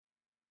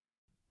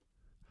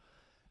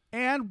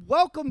And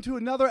welcome to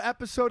another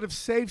episode of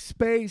Safe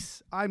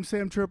Space. I'm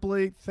Sam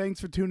Tripoli. Thanks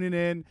for tuning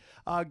in.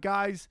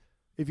 Guys,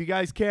 if you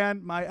guys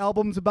can, my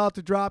album's about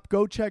to drop.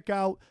 Go check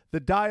out The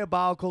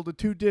Diabolical, the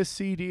 2-disc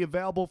CD,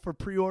 available for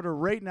pre-order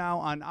right now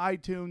on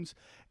iTunes.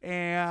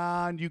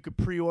 And you could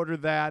pre-order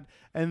that.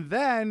 And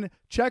then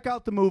check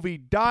out the movie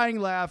Dying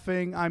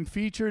Laughing. I'm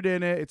featured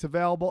in it. It's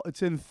available.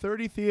 It's in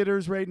 30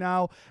 theaters right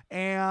now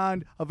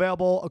and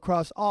available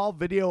across all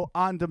video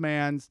on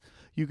demands.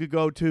 You could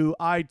go to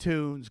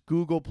iTunes,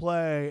 Google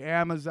Play,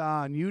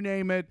 Amazon, you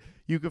name it.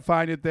 You can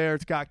find it there.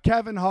 It's got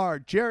Kevin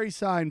Hart, Jerry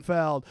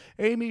Seinfeld,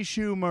 Amy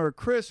Schumer,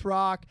 Chris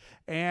Rock,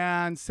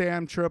 and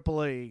Sam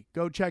Tripoli.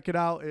 Go check it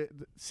out.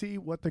 See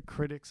what the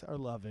critics are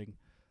loving.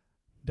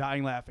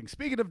 Dying Laughing.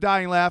 Speaking of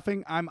Dying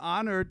Laughing, I'm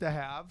honored to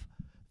have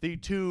the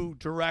two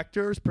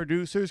directors,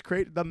 producers,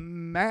 the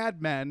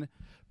madmen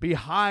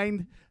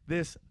behind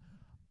this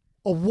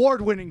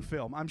award-winning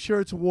film. I'm sure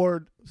it's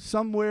award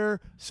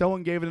somewhere.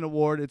 Someone gave it an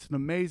award. It's an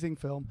amazing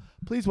film.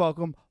 Please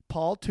welcome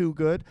Paul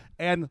Toogood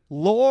and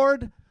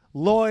Lord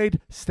Lloyd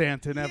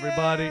Stanton,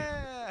 everybody.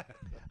 Yeah!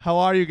 How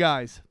are you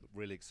guys?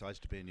 Really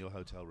excited to be in your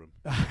hotel room.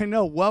 I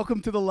know.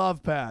 Welcome to the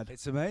Love Pad.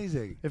 It's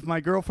amazing. If my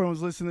girlfriend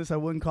was listening to this, I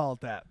wouldn't call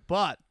it that.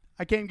 But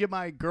I can't get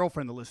my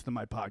girlfriend to listen to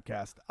my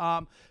podcast.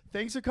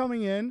 Thanks for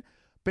coming in.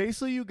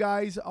 Basically, you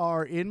guys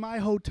are in my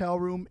hotel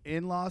room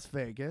in Las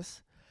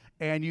Vegas,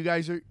 and you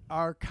guys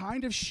are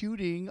kind of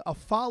shooting a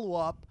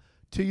follow-up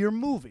to your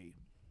movie,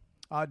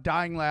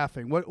 Dying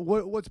Laughing.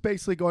 What's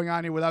basically going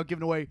on here without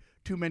giving away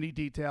too many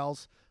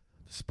details?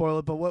 Spoil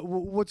it, but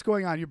what's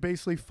going on? You're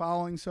basically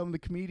following some of the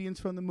comedians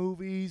from the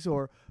movies,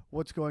 or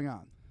what's going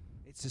on?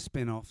 It's a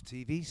spin-off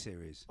TV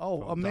series.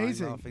 Oh, from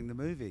amazing. Dying Laughing, the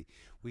movie.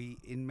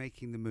 In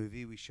making the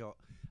movie, we shot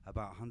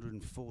about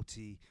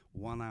 140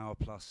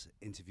 one-hour-plus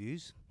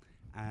interviews.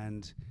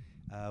 And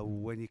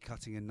when you're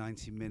cutting a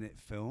 90-minute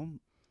film,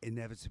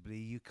 inevitably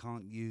you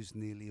can't use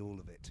nearly all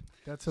of it.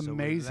 That's so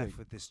amazing. we're left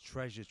with this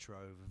treasure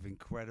trove of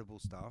incredible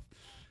stuff.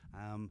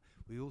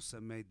 We also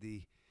made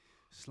the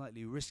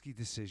slightly risky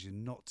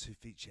decision not to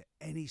feature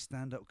any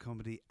stand-up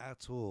comedy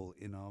at all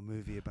in our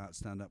movie about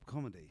stand-up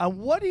comedy. And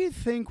what do you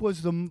think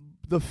was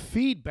the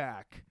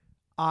feedback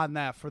on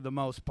that for the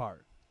most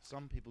part?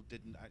 Some people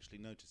didn't actually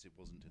notice it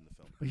wasn't in the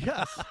film.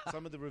 Yes.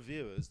 Some of the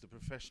reviewers, the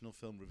professional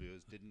film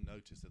reviewers, didn't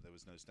notice that there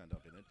was no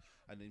stand-up in it.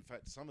 And in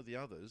fact, some of the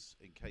others,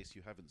 in case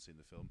you haven't seen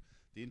the film,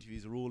 the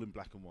interviews are all in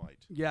black and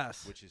white.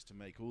 Yes. Which is to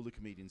make all the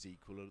comedians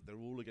equal. They're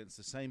all against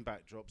the same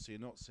backdrop, so you're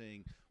not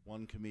seeing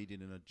one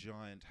comedian in a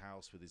giant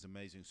house with his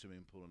amazing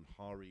swimming pool and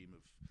harem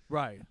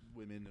of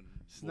women and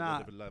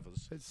whatever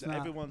levels.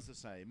 Everyone's the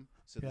same,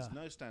 so there's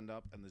no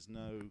stand-up and there's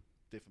no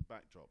different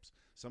backdrops.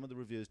 Some of the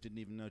reviewers didn't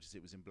even notice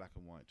it was in black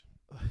and white.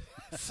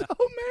 So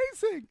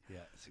amazing.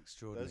 Yeah, it's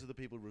extraordinary. Those are the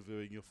people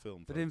reviewing your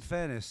film. But in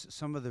fairness,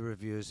 some of the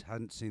reviewers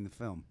hadn't seen the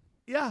film.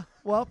 Yeah,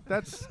 well,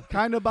 that's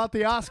kind of about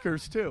the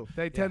Oscars, too.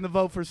 They tend to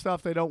vote for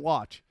stuff they don't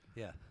watch.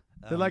 Yeah.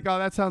 They're like, oh,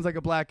 that sounds like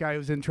a black guy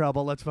who's in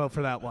trouble. Let's vote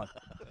for that one.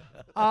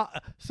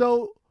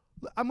 So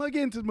I'm going to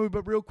get into the movie,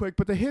 but real quick.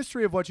 But the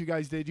history of what you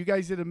guys did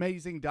an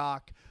amazing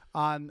doc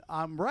on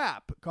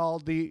rap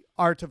called The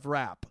Art of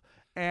Rap.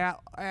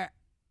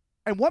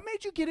 And what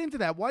made you get into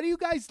that? Why do you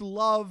guys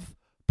love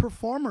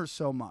performers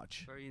so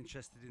much? Very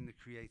interested in the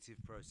creative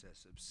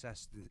process,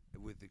 obsessed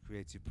with the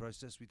creative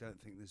process. We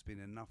don't think there's been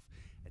enough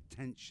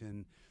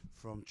attention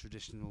from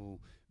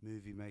traditional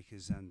movie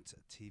makers and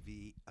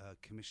TV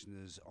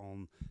commissioners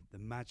on the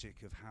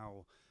magic of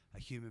how a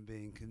human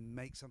being can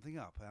make something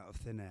up out of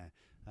thin air.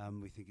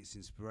 We think it's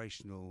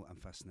inspirational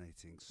and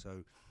fascinating.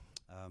 So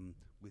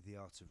with The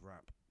Art of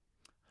Rap.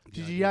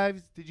 Did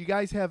you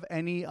guys have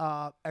any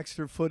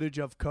extra footage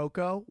of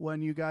Coco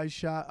when you guys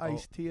shot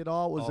Ice-T at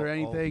all? Was there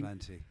anything?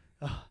 Plenty.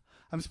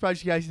 I'm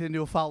surprised you guys didn't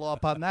do a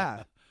follow-up on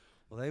that.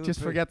 Well, they were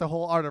just forget the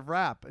whole art of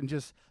rap and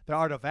just the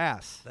art of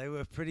ass. They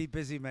were pretty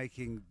busy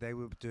they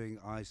were doing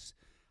Ice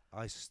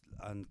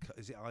and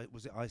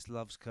was it Ice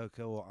Loves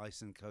Coco or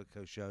Ice and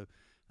Coco show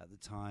at the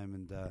time,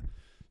 and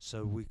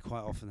so we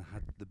quite often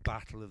had the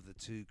battle of the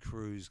two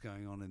crews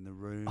going on in the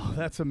room. Oh,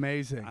 that's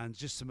amazing. And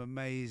just some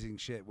amazing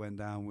shit went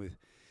down with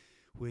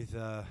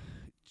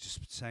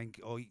just saying,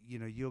 oh, you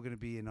know, you're going to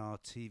be in our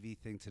TV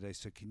thing today,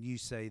 so can you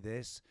say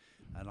this?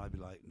 And I'd be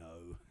like,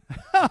 no.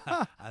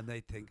 And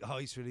they'd think, oh,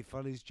 he's really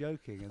funny, he's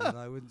joking, and then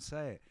I wouldn't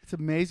say it. It's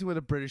amazing what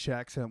a British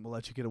accent will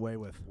let you get away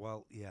with.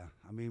 Well, yeah.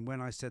 I mean, when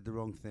I said the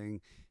wrong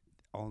thing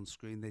on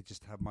screen, they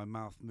just have my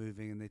mouth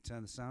moving and they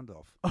turn the sound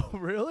off. Oh,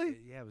 really?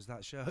 Yeah, it was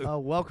that show. Oh,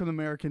 welcome to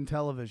American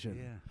television.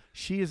 Yeah.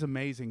 She is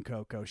amazing,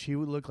 Coco. She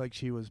would look like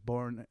she was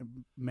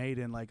made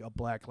in like a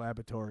black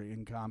laboratory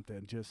in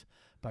Compton, just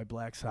by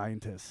black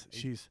scientists.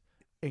 She's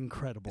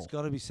incredible. It's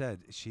got to be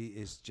said, she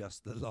is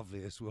just the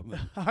loveliest woman.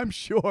 I'm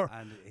sure.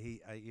 And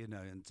he,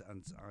 and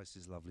Ice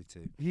is lovely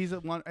too.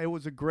 It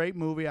was a great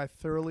movie. I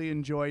thoroughly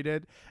enjoyed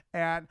it.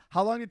 And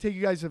how long did it take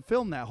you guys to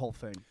film that whole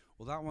thing?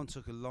 Well, that one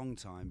took a long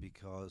time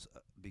because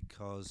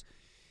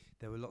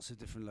there were lots of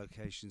different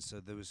locations. So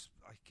there was,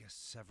 I guess,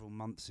 several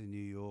months in New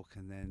York,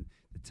 and then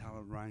the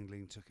talent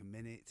wrangling took a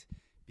minute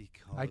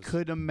because I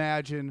could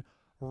imagine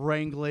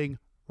wrangling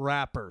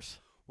rappers?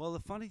 Well, the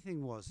funny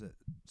thing was that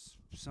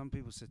some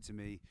people said to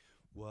me,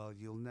 well,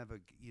 you'll never,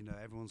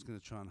 everyone's going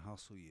to try and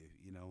hustle you,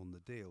 on the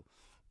deal.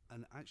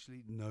 And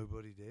actually,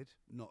 nobody did,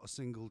 not a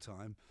single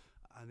time.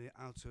 And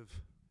out of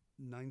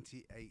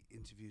 98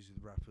 interviews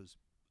with rappers,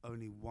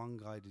 only one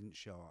guy didn't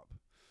show up.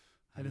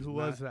 And who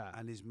was that?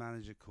 And his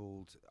manager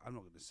called, I'm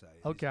not going to say.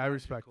 Okay, I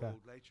respect that.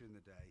 Later in the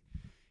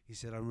day, he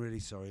said, I'm really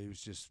sorry, he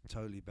was just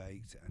totally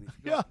baked. And he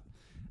forgot.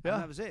 Yeah.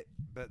 And that was it.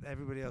 But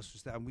everybody else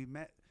was there. And we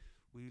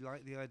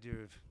like the idea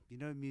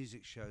of,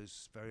 music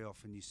shows, very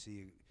often you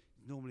see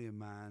normally a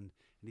man,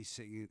 and he's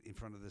sitting in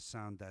front of the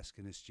sound desk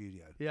in a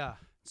studio. Yeah.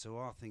 So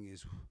our thing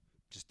is,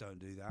 just don't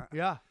do that.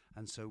 Yeah.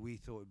 And so we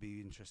thought it'd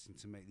be interesting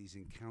to make these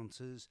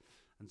encounters.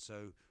 And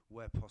so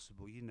where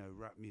possible,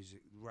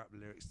 rap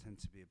lyrics tend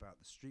to be about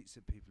the streets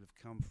that people have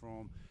come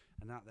from.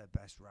 And at their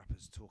best,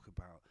 rappers talk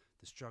about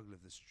the struggle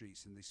of the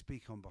streets, and they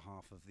speak on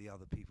behalf of the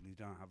other people who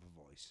don't have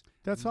a voice.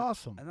 That's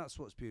awesome. And that's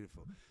what's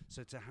beautiful.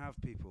 So to have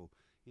people,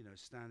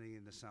 standing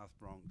in the South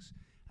Bronx,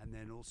 and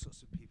then all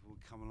sorts of people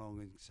would come along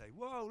and say,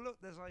 whoa,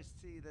 look, there's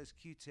Ice-T, there's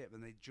Q-Tip,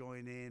 and they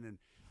join in. And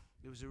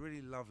it was a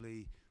really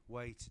lovely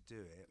way to do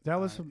it. That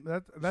was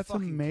that's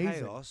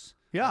amazing. Chaos,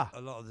 yeah,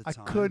 a lot of the time.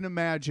 I couldn't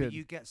imagine. But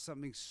you get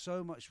something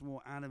so much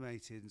more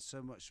animated and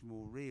so much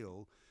more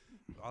real.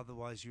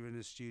 Otherwise, you're in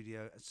a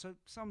studio. So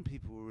some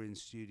people were in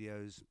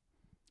studios,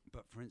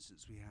 but for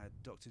instance, we had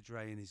Dr.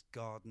 Dre in his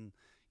garden,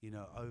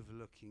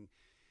 overlooking.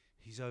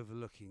 He's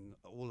overlooking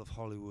all of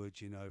Hollywood,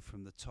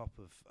 from the top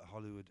of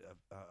Hollywood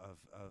of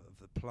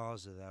the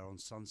plaza there on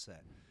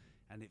Sunset.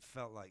 And it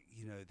felt like,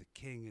 the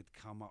king had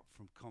come up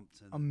from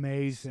Compton.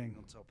 Amazing.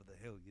 On top of the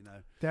hill,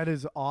 That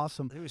is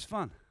awesome. It was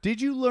fun.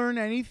 Did you learn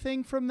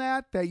anything from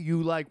that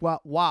you like,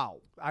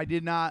 wow, I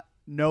did not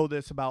know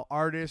this about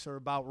artists or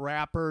about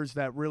rappers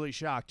that really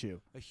shocked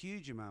you? A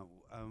huge amount.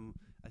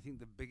 I think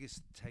the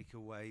biggest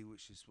takeaway,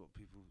 which is what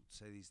people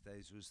say these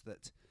days, was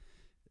that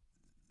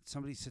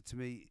somebody said to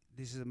me,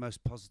 this is the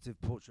most positive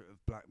portrait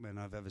of black men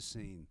I've ever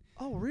seen.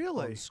 Oh,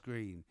 really? On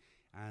screen.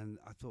 And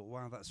I thought,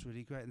 wow, that's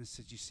really great. And they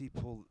said, you see,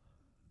 Paul,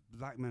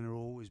 black men are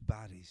always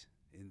baddies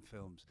in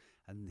films.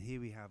 And here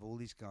we have all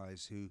these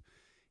guys who,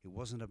 it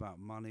wasn't about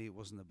money, it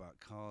wasn't about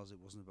cars, it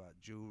wasn't about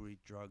jewelry,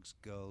 drugs,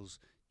 girls,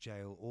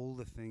 jail, all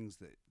the things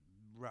that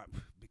rap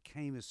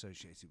became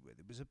associated with.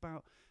 It was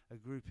about a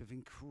group of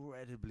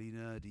incredibly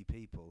nerdy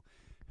people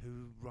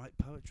who write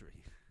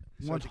poetry.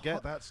 So to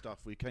get that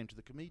stuff, we came to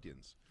the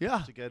comedians.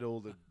 Yeah. To get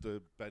all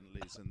the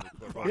Bentleys and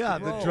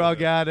the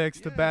drug addicts,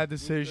 the bad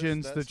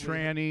decisions, the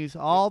trannies,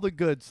 all the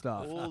good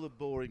stuff. All the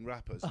boring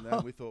rappers. And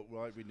then we thought,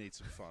 right, we need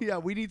some fun. Yeah,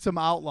 we need some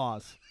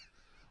outlaws.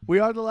 We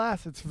are the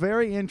last. It's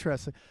very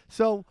interesting.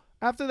 So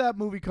after that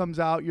movie comes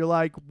out, you're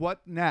like, what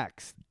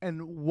next?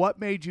 And what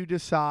made you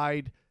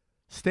decide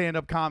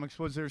stand-up comics?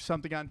 Was there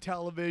something on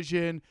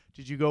television?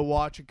 Did you go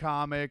watch a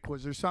comic?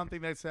 Was there something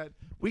that said,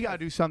 we got to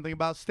do something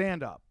about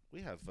stand-up?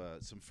 We have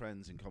some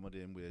friends in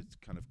comedy, and we're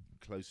kind of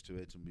close to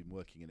it and been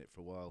working in it for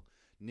a while,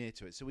 near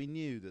to it. So we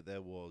knew that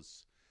there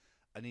was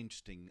an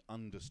interesting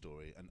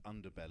understory, an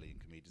underbelly in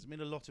comedians. I mean,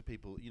 a lot of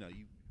people,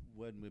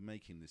 when we're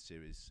making this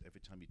series,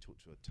 every time you talk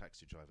to a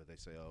taxi driver, they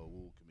say, oh,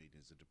 all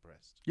comedians are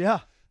depressed.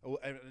 Yeah.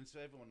 And so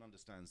everyone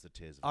understands the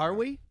tears of Are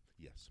we?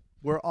 Yes.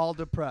 We're all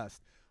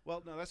depressed.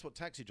 Well, no, that's what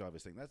taxi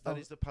drivers think. That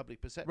is the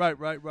public perception.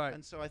 Right.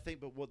 And so I think,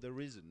 but what there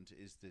isn't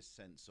is this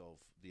sense of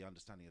the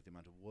understanding of the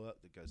amount of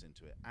work that goes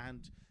into it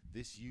and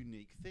this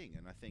unique thing.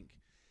 And I think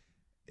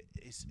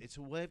it's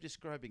a way of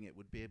describing it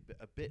would be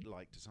a bit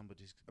like to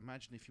somebody.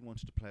 Imagine if you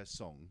wanted to play a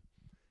song.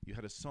 You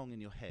had a song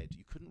in your head.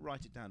 You couldn't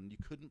write it down, and you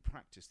couldn't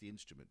practice the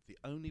instrument. The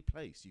only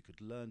place you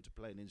could learn to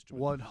play an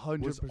instrument 100%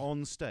 was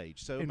on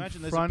stage. So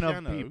imagine there's a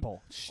piano of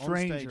people,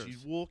 strangers. on stage.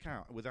 You'd walk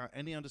out without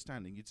any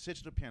understanding. You'd sit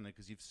at a piano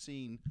because you've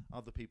seen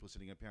other people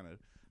sitting at a piano,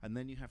 and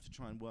then you have to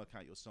try and work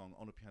out your song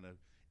on a piano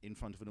in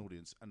front of an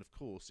audience. And of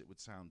course, it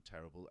would sound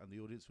terrible, and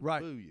the audience would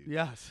boo you.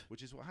 Yes,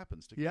 which is what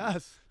happens to yes.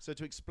 kids. So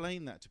to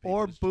explain that to people,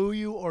 or boo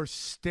you, or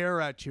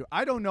stare at you.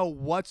 I don't know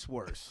what's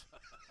worse.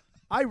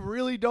 I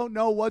really don't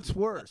know what's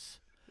worse.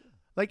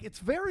 Like, it's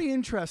very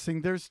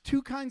interesting. There's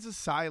two kinds of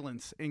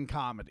silence in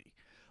comedy.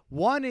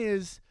 One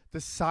is the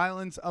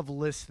silence of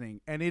listening,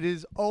 and it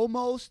is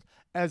almost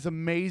as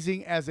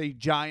amazing as a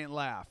giant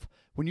laugh.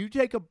 When you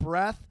take a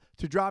breath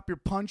to drop your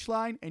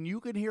punchline and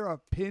you can hear a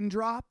pin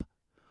drop,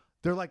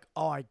 they're like,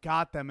 oh, I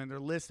got them, and they're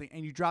listening.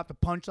 And you drop the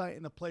punchline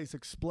and the place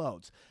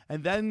explodes.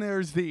 And then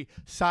there's the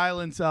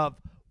silence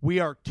of, we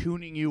are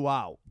tuning you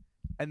out.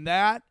 And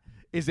that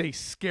is a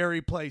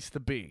scary place to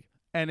be.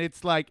 And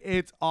it's like,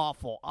 it's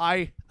awful.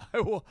 I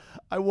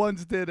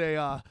once did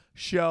a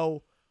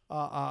show,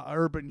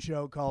 urban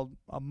show called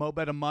Mo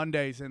Better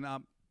Mondays, and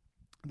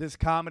this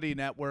comedy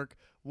network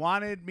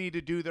wanted me to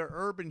do their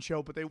urban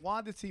show, but they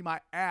wanted to see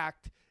my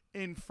act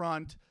in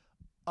front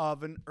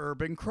of an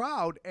urban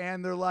crowd.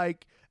 And they're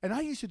like, and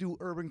I used to do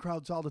urban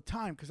crowds all the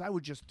time because I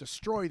would just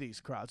destroy these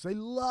crowds. They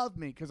loved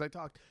me because I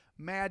talked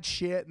mad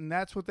shit, and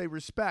that's what they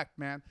respect,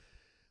 man.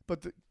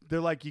 but they're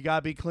like, you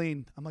gotta be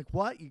clean. I'm like,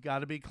 what? You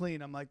gotta be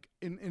clean. I'm like,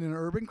 in an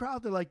urban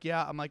crowd, they're like,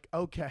 yeah. I'm like,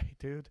 okay,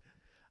 dude.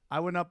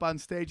 I went up on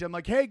stage. I'm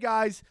like, hey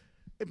guys,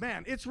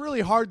 man, it's really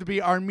hard to be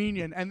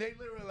Armenian, and they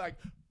literally like,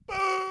 boo!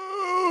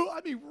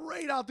 I mean,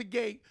 right out the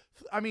gate.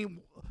 I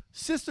mean,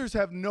 sisters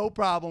have no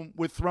problem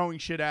with throwing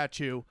shit at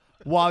you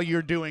while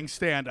you're doing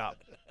stand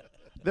up.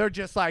 They're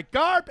just like,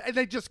 garb, and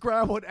they just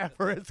grab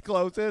whatever is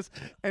closest,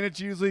 and it's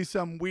usually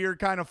some weird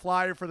kind of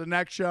flyer for the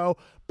next show.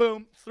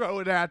 Boom, throw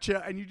it at you,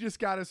 and you just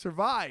got to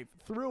survive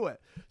through it.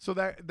 So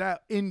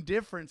that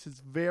indifference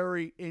is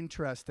very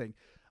interesting.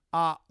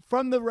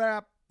 From the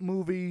rap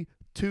movie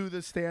to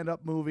the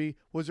stand-up movie,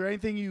 was there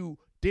anything you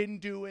didn't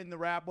do in the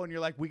rap one?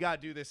 You're like, we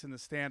got to do this in the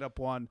stand-up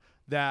one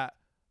that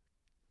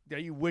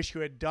you wish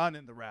you had done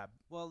in the rap?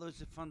 Well, there's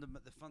the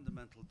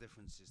fundamental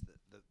difference is that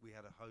we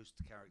had a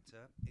host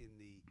character in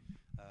the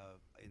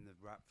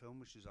rap film,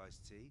 which was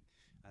Ice-T,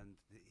 and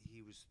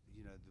he was,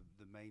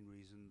 the main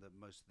reason that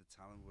most of the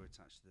talent were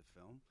attached to the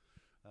film.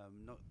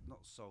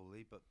 Not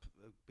solely, but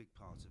a big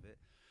part of it.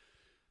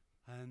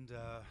 And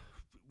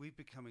we've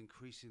become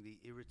increasingly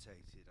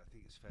irritated, I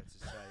think it's fair to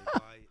say,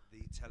 by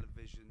the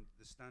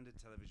standard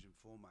television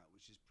format,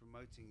 which is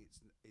promoting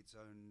its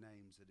own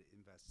names that it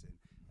invests in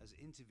as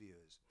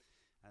interviewers.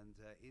 And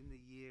in the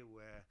year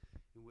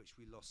in which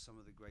we lost some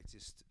of the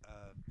greatest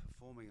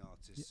performing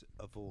artists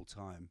of all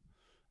time,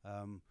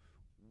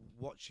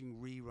 watching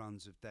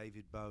reruns of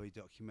David Bowie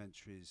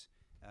documentaries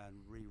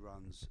and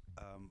reruns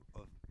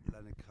of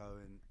Leonard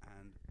Cohen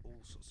and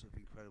all sorts of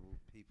incredible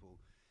people,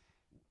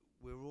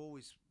 we're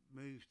always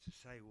moved to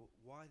say, well,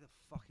 why the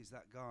fuck is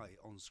that guy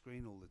on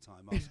screen all the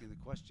time asking the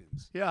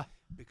questions? Yeah.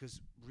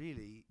 Because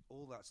really,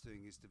 all that's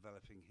doing is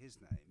developing his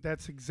name.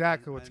 That's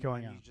exactly what's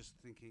going on. You're just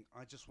thinking,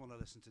 I just want to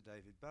listen to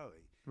David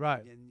Bowie.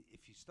 Right. And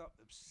if you stop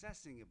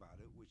obsessing about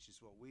it, which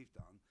is what we've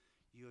done,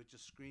 you're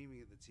just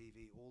screaming at the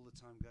TV all the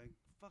time going,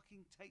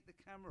 fucking take the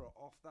camera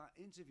off that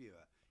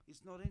interviewer.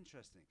 It's not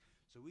interesting.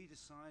 So we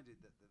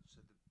decided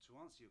to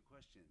answer your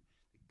question,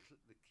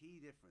 the key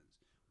difference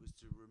was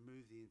to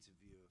remove the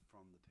interviewer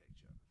from the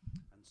picture.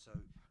 And so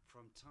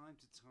from time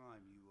to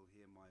time you will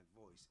hear my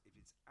voice if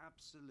it's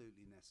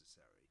absolutely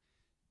necessary.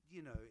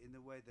 In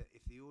the way that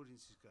if the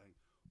audience is going,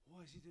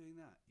 why is he doing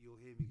that? You'll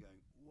hear me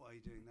going, why are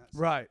you doing that?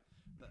 Right.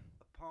 But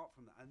apart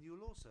from that, and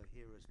you'll also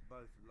hear us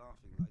both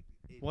laughing like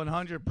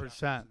 100%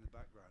 in the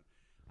background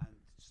and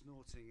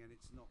snorting, and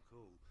it's not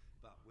cool,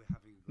 but we're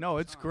having a good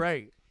time. it's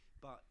great.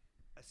 But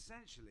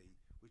essentially,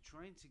 we're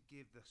trying to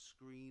give the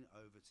screen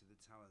over to the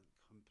talent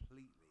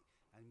completely.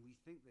 And we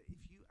think that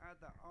if you add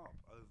that up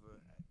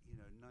over,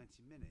 90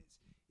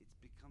 minutes, it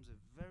becomes a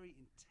very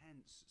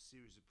intense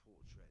series of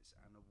portraits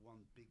and a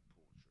one big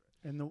portrait.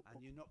 And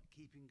you're not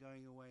keeping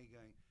going away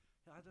going,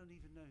 I don't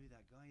even know who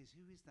that guy is.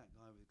 Who is that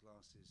guy with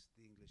glasses,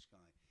 the English guy?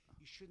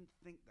 You shouldn't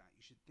think that.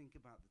 You should think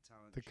about the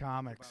talent. The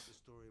comics. Think about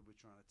the story we're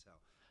trying to tell.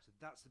 So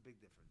that's the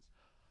big difference.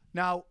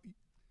 Now,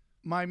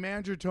 my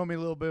manager told me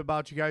a little bit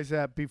about you guys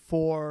that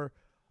before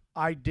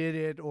I did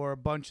it or a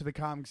bunch of the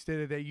comics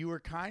did it, that you were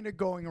kind of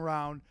going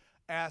around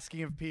asking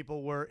if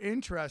people were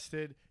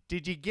interested.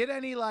 Did you get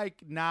any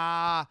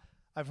nah,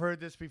 I've heard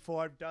this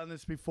before, I've done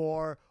this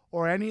before,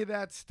 or any of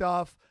that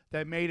stuff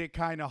that made it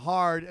kind of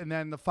hard? And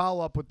then the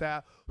follow-up with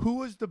that, who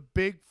was the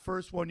big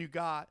first one you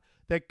got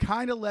that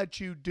kind of let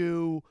you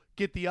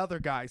get the other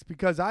guys?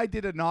 Because I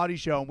did a naughty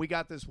show, and we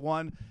got this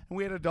one, and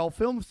we had adult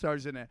film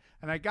stars in it.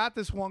 And I got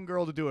this one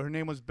girl to do it. Her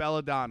name was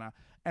Belladonna.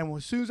 And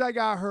as soon as I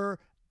got her,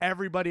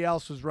 everybody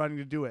else was running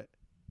to do it.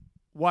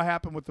 What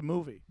happened with the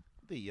movie?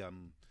 There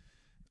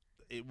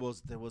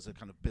was a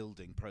kind of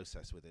building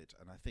process with it,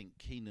 and I think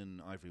Keenan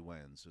Ivory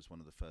Wayans was one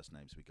of the first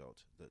names we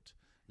got that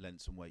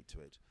lent some weight to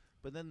it.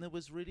 But then there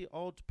was really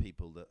odd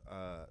people that.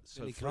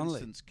 So, for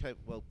instance,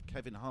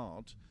 Kevin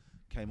Hart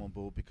came on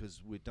board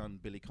because we'd done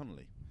Billy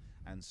Connolly,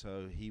 and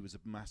so he was a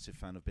massive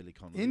fan of Billy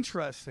Connolly.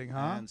 Interesting,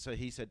 huh? And so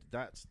he said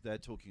they're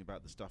talking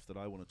about the stuff that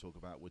I want to talk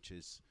about, which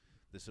is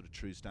the sort of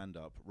true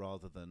stand-up,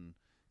 rather than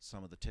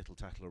some of the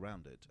tittle-tattle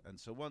around it. And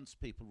so once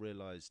people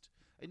realised,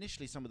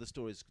 initially some of the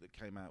stories that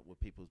came out were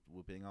people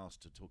were being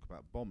asked to talk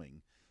about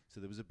bombing, so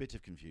there was a bit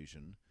of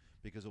confusion,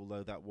 because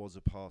although that was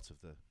a part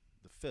of the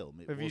film,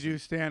 if you do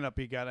stand-up,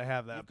 you got to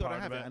have that. You've got to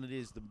have it, and it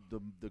is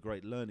the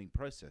great learning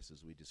process,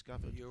 as we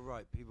discovered. You're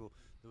right.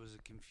 There was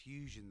a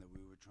confusion that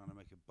we were trying to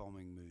make a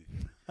bombing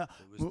movie that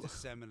was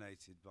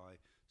disseminated by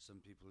some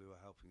people who were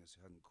helping us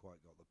who hadn't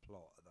quite got the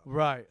plot at that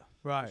right, point.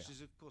 Right. Which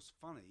is of course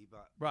funny,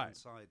 but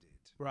one-sided.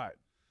 Right.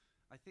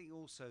 I think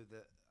also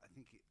that I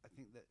think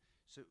that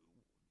so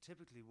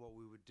typically what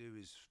we would do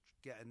is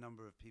get a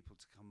number of people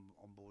to come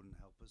on board and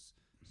help us.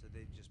 So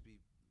they'd just be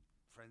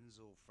friends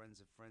or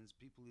friends of friends,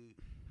 people who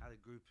had a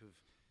group of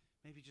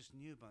maybe just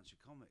knew a bunch of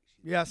comics.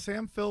 Yeah,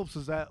 Sam Phillips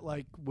was that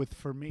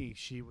for me.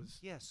 She was.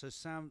 Yeah, so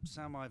Sam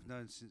I've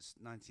known since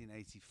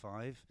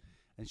 1985,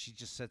 and she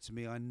just said to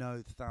me, I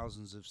know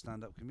thousands of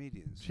stand-up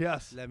comedians.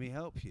 Yes. Let me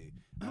help you.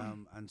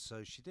 And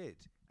so she did.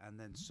 And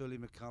then Sully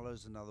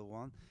McCullough's another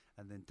one,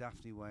 and then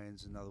Daphne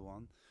Wayans another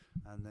one,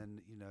 and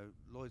then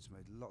Lloyd's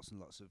made lots and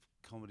lots of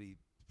comedy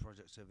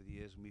projects over the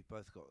years, and we've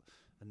both got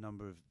a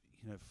number of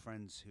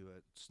friends who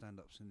are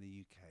stand-ups in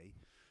the UK,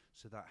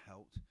 so that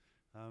helped.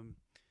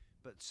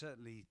 But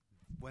certainly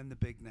when the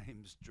big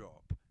names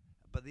drop.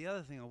 But the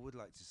other thing I would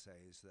like to say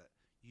is that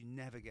you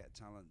never get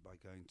talent by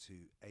going to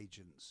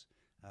agents.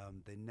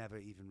 They never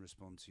even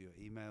respond to your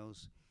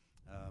emails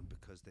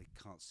because they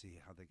can't see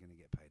how they're going to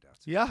get paid out.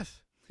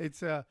 Yes,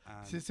 it's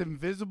this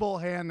invisible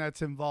hand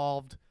that's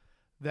involved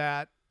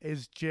that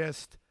is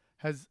just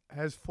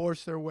has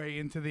forced their way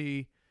into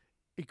the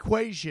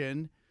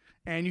equation,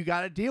 and you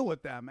got to deal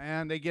with them.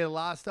 And they get a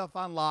lot of stuff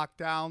on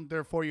lockdown,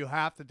 therefore you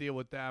have to deal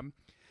with them.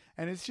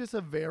 And it's just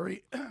a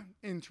very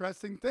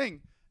interesting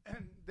thing.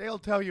 And they'll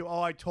tell you,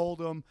 "Oh, I told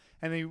him,"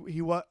 and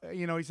he's not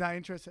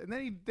interested. And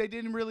then they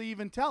didn't really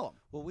even tell him.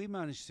 Well, we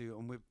managed to,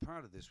 and we're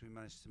proud of this. We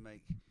managed to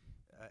make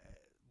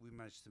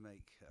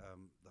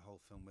the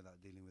whole film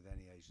without dealing with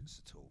any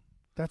agents at all.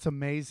 That's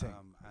amazing.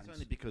 It's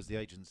only because the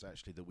agents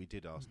actually that we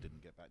did ask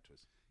didn't get back to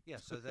us. Yeah,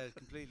 so they're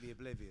completely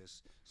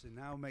oblivious. So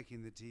now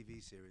making the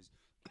TV series,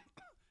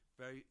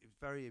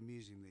 very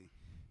amusingly,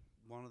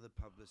 one of the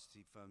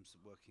publicity firms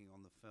working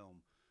on the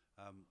film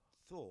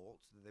thought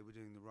that they were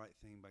doing the right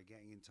thing by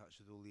getting in touch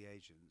with all the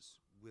agents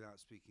without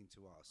speaking to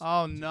us.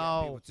 Oh, to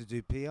no. get people to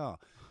do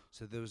PR.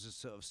 So there was a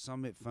sort of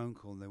summit phone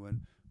call, and they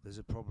went, "There's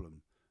a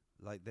problem."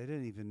 Like, they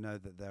don't even know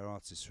that their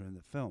artists are in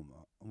the film.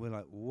 And we're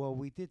like, "Well,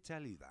 we did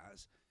tell you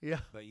that,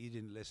 but you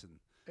didn't listen.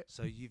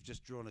 So you've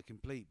just drawn a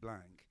complete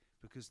blank,"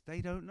 because they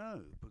don't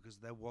know, because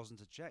there wasn't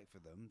a check for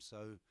them.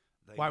 So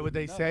why would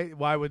they say?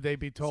 Why would they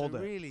be told so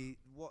it? Really,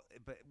 what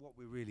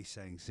we're really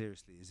saying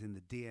seriously is in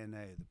the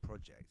DNA of the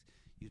project.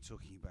 You're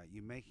talking about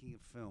you're making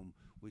a film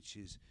which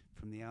is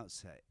from the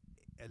outset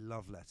a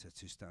love letter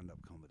to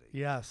stand-up comedy.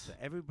 Yes. So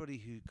everybody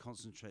who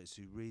concentrates,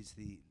 who reads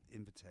the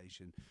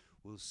invitation,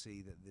 will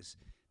see that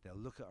they'll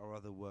look at our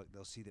other work,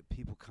 they'll see that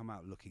people come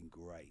out looking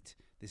great.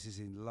 This is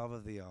in love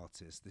of the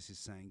artist. This is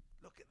saying,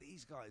 look at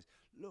these guys,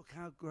 look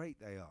how great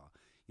they are.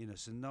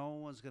 So no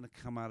one's going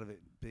to come out of it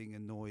being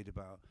annoyed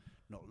about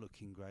not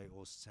looking great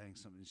or saying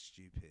something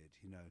stupid,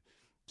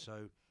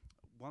 So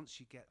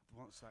once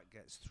that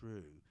gets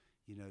through,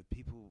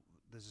 people,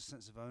 there's a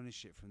sense of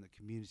ownership from the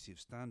community of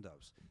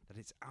stand-ups that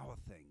it's our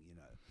thing,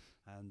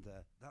 and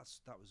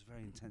that was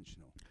very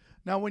intentional.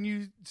 Now, when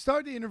you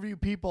started to interview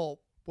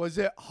people, was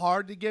it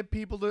hard to get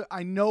people to?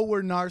 I know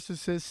we're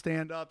narcissist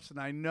stand-ups,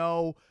 and I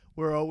know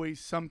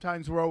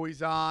sometimes we're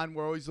always on,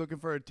 we're always looking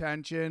for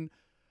attention,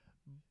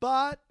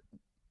 but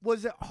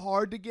was it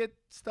hard to get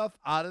stuff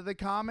out of the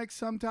comics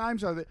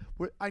sometimes?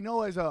 I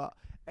know as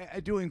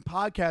doing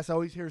podcasts, I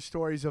always hear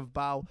stories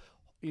about,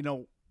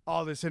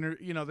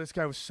 this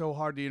guy was so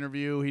hard to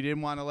interview. He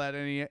didn't want to let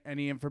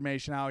any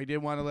information out. He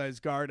didn't want to let his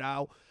guard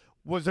out.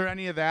 Was there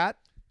any of that?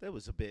 There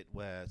was a bit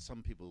where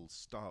some people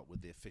start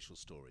with the official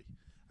story,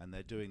 and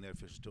they're doing their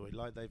official story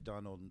like they've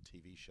done on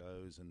TV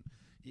shows, and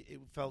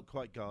it felt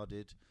quite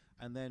guarded.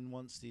 And then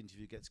once the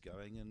interview gets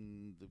going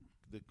and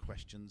the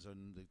questions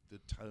and the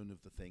tone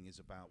of the thing is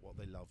about what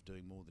they love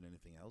doing more than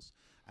anything else,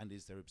 and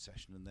is their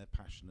obsession and their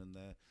passion and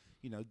their,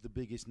 the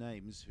biggest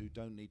names who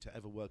don't need to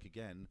ever work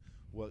again,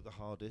 work the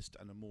hardest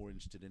and are more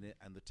interested in it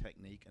and the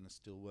technique and are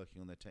still working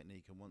on their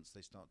technique. And once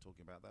they start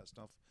talking about that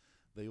stuff,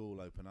 they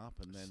all open up,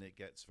 and then it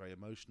gets very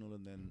emotional.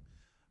 And then,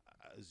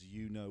 as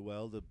you know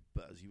well,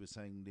 as you were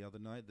saying the other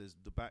night, there's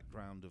the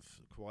background of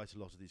quite a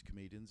lot of these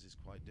comedians is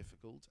quite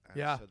difficult.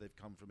 And so they've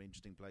come from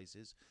interesting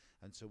places.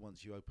 And so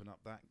once you open up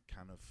that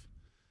can of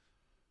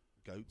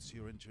goats,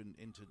 you're into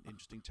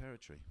interesting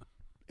territory.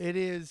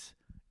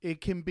 It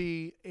can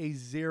be a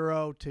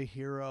zero to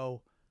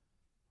hero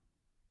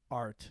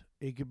art.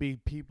 It could be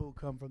people who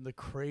come from the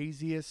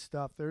craziest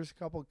stuff. There's a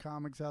couple of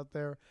comics out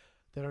there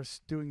that are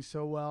doing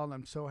so well, and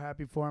I'm so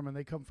happy for them. And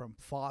they come from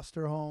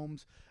foster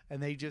homes,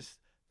 and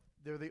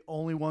they're the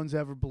only ones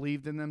ever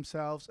believed in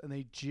themselves, and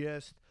they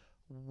just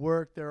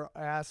work their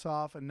ass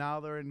off, and now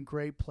they're in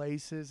great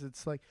places.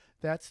 It's like,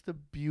 that's the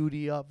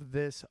beauty of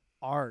this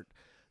art.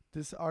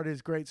 This art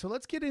is great. So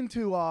let's get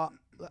into, I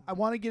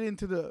want to get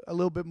into a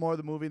little bit more of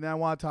the movie, and then I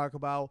want to talk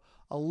about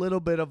a little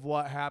bit of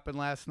what happened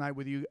last night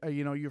with you.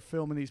 You're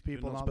filming these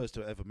people. You're not supposed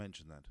to ever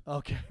mention that.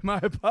 Okay, my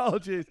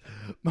apologies.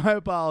 My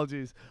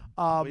apologies.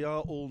 We are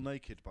all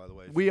naked, by the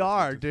way. We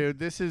are, dude.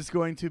 This is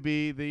going to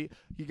be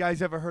you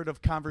guys ever heard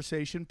of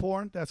conversation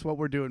porn? That's what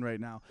we're doing right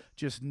now.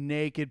 Just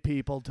naked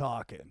people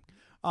talking.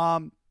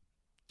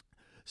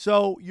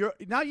 So you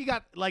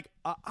got like,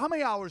 how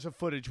many hours of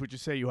footage would you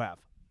say you have?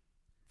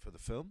 For the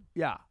film?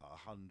 Yeah.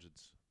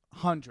 Hundreds.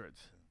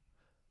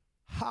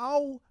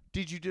 How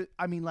did you do?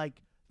 I mean,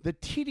 like, the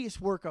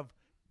tedious work of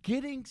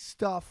getting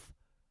stuff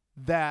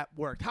that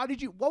worked.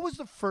 What was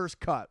the first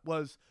cut?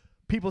 Was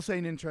people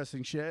saying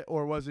interesting shit,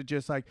 or was it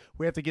just like,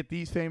 we have to get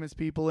these famous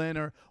people in,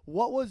 or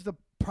what was the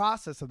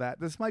process of that?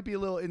 This might be a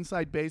little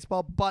inside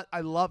baseball, but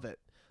I love it.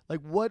 Like,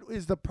 what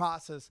is the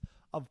process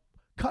of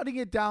cutting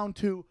it down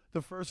to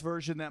the first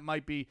version that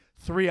might be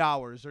 3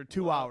 hours or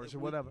 2 hours or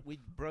whatever? We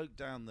broke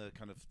down the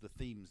kind of the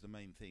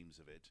main themes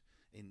of it,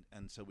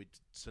 and so we'd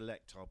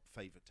select our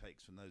favorite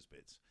takes from those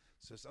bits.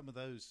 So some of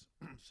those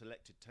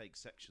selected take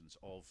sections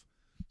of,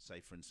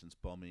 say, for instance,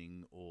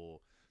 bombing or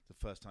the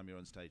first time you're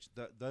on stage,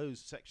 those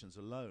sections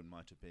alone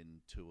might have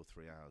been 2 or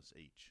 3 hours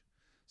each.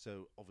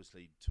 So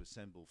obviously, to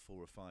assemble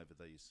 4 or 5 of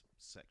these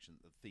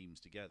themes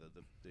together,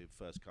 the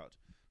first cut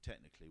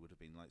technically would have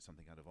been like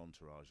something out of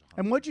Entourage.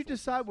 And what'd you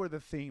decide were the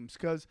themes?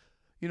 Because,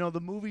 you know,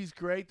 the movie's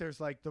great. There's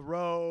like the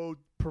road,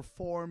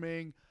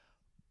 performing,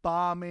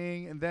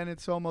 bombing, and then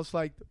it's almost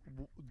like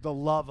the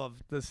love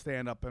of the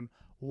stand-up and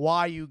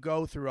why you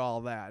go through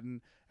all that.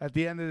 And at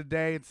the end of the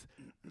day, it's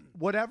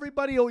what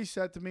everybody always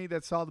said to me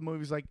that saw the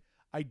movie is like,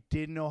 I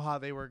didn't know how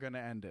they were going to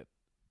end it.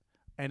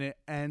 And it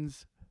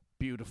ends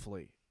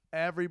beautifully.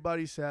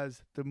 Everybody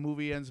says the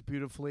movie ends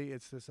beautifully.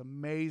 It's this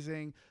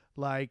amazing,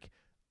 like,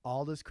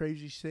 all this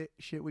crazy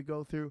shit we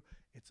go through,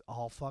 it's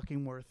all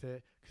fucking worth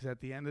it because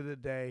at the end of the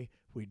day,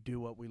 we do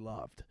what we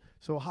loved.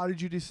 So how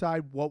did you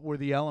decide what were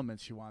the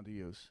elements you wanted to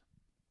use?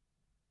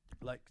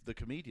 Like the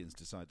comedians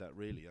decide that,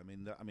 really. I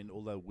mean,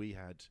 although we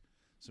had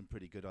some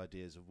pretty good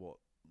ideas of what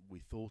we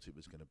thought it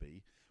was going to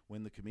be,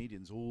 when the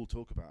comedians all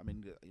talk about, I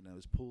mean, you know,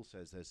 as Paul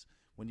says, there's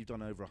when you've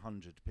done over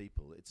 100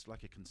 people, it's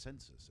like a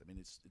consensus. I mean,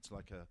 it's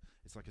like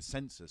a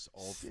census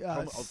of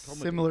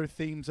comedy. Similar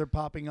themes are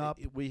popping up.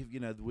 We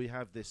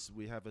have a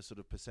sort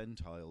of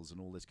percentiles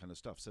and all this kind of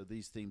stuff. So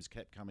these themes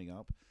kept coming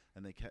up,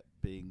 and they kept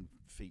being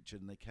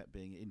featured, and they kept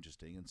being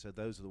interesting. And so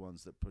those are the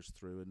ones that pushed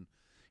through. And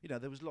you know,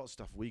 there was a lot of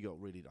stuff I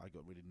got really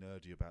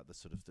nerdy about the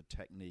sort of the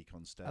technique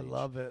on stage. I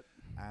love it.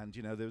 And,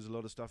 you know, there was a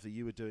lot of stuff that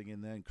you were doing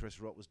in there and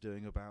Chris Rock was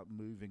doing about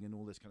moving and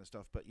all this kind of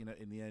stuff. But, you know,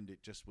 in the end,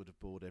 it just would have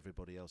bored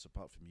everybody else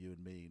apart from you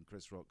and me and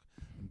Chris Rock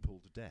and Paul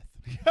to death.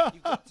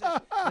 You've got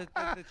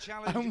the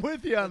challenge. I'm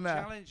with you on that.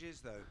 The challenge is,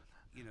 though,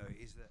 you know,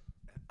 is that,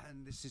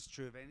 and this is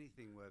true of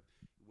anything where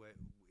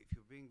if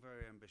you're being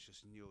very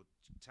ambitious and you're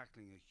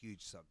tackling a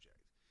huge subject,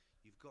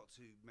 you've got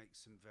to make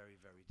some very,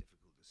 very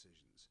difficult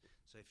decisions.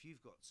 So if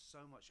you've got so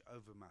much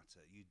over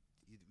matter,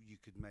 you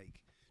could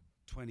make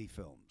 20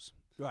 films.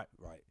 Right.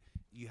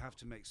 You have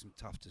to make some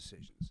tough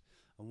decisions.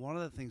 And one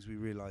of the things we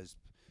realized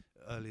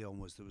early on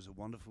was there was a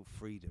wonderful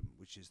freedom,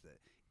 which is that,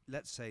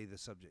 let's say the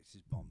subject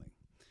is bombing.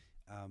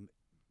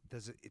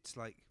 It's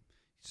like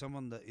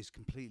someone that is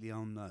completely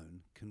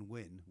unknown can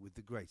win with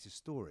the greatest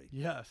story.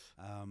 Yes.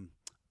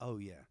 Oh,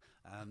 yeah.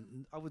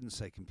 I wouldn't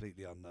say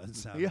completely unknown,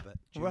 Sam, yeah, but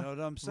do you know what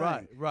I'm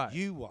saying? Right.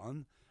 You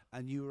won,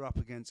 and you were up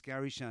against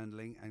Gary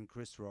Shandling and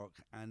Chris Rock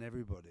and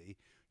everybody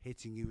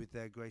hitting you with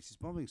their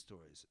greatest bombing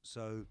stories.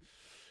 So,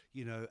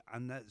 you know,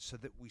 so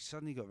that we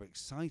suddenly got very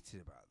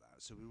excited about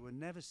that. So we were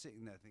never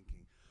sitting there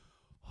thinking,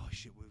 oh,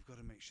 shit, we've got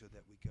to make sure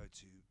that we go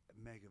to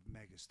a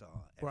mega star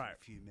every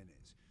few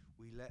minutes.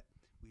 We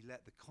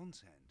let the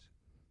content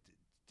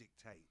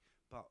dictate,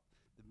 but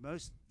the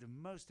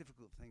most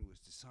difficult thing was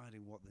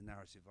deciding what the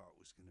narrative arc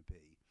was going to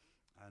be,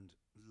 and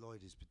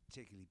Lloyd is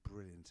particularly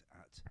brilliant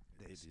at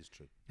this. It is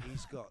true.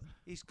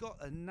 He's got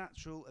a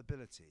natural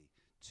ability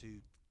to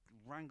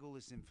wrangle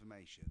this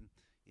information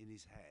in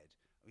his head.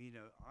 You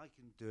know, I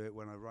can do it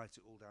when I write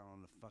it all down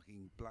on a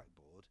fucking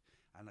blackboard,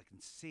 and I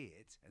can see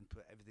it and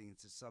put everything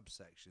into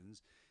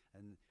subsections.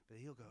 But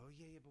he'll go, oh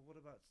yeah, but what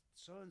about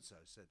so and so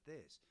said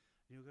this?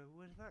 And you'll go,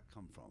 where did that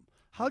come from?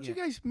 How'd you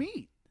guys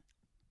meet?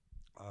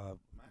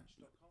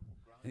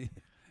 Match.com.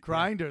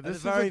 Grinder. This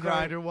is a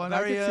Grinder one.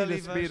 I can see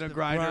this being a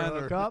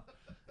Grinder hookup.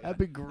 That'd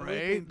be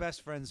great. We've been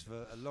best friends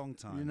for a long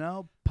time. You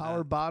know,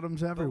 power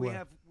bottoms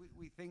everywhere.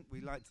 But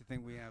we like to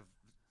think we have,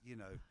 you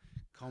know,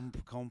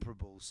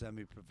 comparable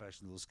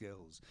semi-professional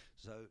skills.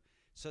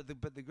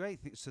 But the great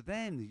thing. So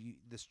then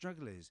the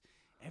struggle is,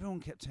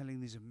 everyone kept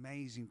telling these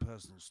amazing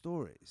personal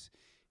stories.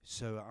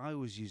 So I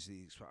always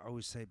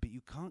say, but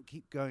you can't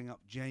keep going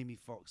up Jamie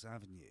Foxx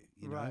Avenue,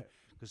 you know,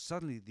 because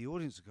suddenly the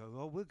audience will go,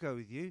 oh, we'll go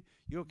with you.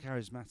 You're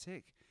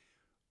charismatic.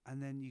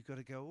 And then you've got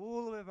to go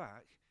all the way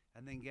back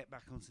and then get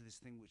back onto this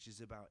thing which is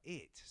about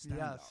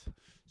stand up.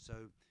 So,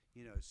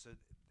 you know,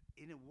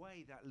 in a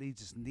way that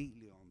leads us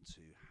neatly on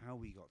to how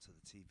we got to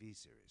the TV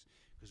series,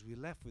 because we're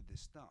left with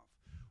this stuff,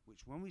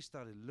 which when we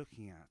started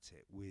looking at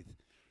it with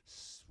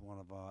one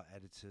of our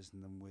editors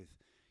and then with,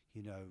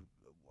 you know,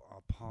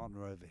 our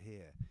partner over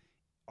here,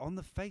 on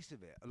the face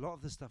of it, a lot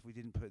of the stuff we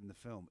didn't put in the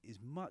film is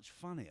much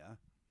funnier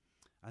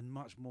and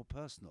much more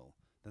personal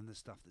than the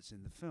stuff that's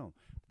in the film.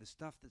 The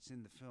stuff that's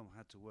in the film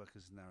had to work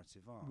as a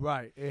narrative arc.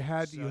 Right.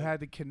 You had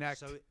to connect.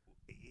 So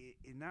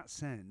in that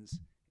sense,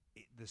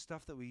 the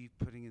stuff that we're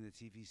putting in the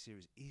TV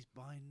series is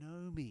by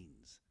no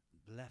means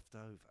left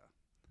over.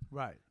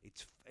 Right.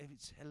 It's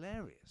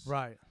hilarious.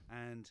 Right.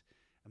 And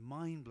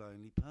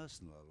mind-blowingly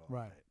personal, a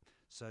lot of it.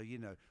 So, you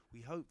know,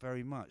 we hope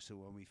very much that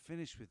when we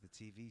finish with the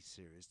TV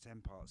series,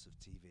 10 parts of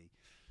TV,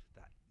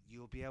 that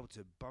you'll be able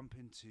to bump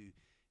into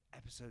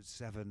episode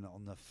 7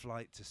 on the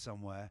flight to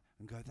somewhere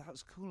and go, that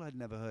was cool, I'd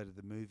never heard of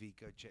the movie,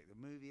 go check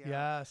the movie out,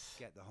 yes,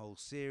 get the whole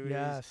series,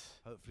 yes.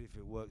 Hopefully if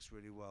it works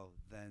really well,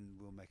 then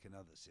we'll make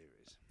another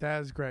series.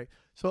 That is great.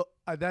 So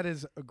that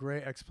is a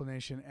great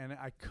explanation, and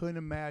I couldn't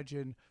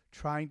imagine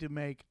trying to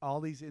make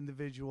all these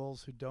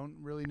individuals who don't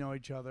really know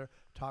each other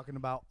talking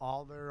about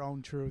all their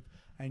own truth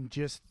and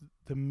just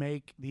to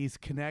make these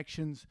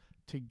connections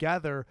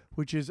together,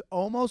 which is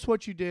almost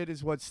what you did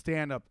is what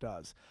stand-up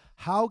does.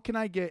 How can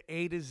I get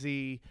A to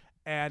Z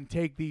and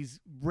take these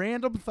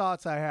random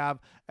thoughts I have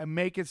and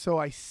make it so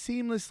I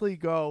seamlessly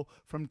go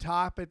from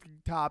topic to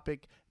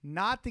topic,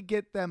 not to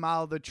get them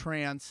out of the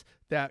trance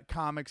that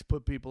comics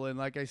put people in.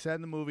 Like I said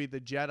in the movie,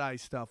 the Jedi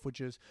stuff,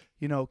 which is,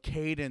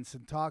 cadence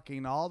and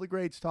talking. All the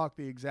greats talk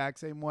the exact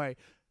same way.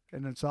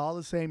 And it's all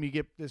the same. You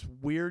get this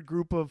weird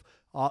group of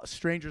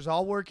strangers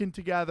all working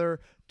together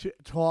to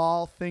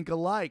all think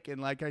alike. And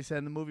like I said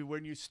in the movie,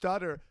 when you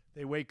stutter,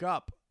 they wake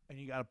up, and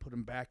you got to put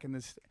them back in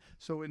this.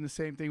 So in the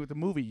same thing with the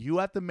movie, you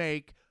have to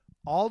make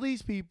all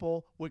these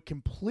people with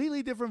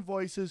completely different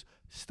voices,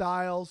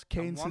 styles,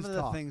 cadences. And one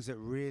of the things that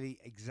really,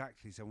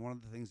 so one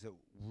of the things that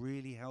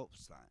really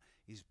helps that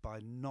is by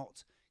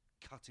not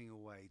cutting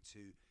away to,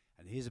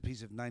 and here's a piece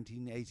of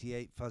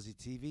 1988 fuzzy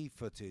TV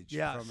footage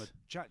from a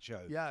chat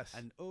show. Yes.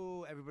 And,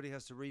 everybody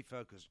has to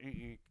refocus.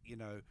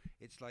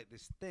 It's like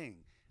this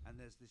thing. And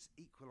there's this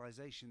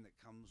equalization that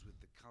comes with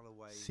the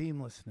colorway.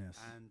 Seamlessness.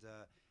 And,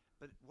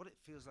 but what it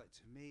feels like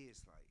to me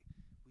is like,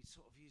 we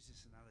sort of use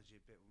this analogy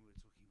a bit when we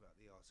were talking about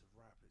the art of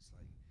rap. It's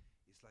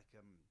like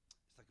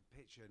a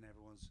picture and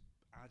everyone's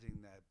adding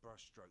their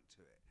brushstroke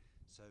to it.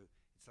 So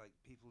it's like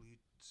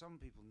some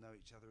people know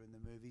each other in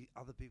the movie,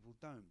 other people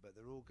don't, but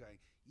they're all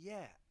going,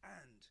 yeah,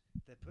 and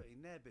they're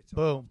putting their bit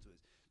on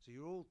afterwards. So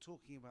you're all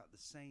talking about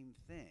the same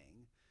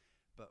thing,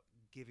 but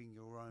giving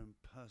your own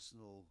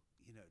personal,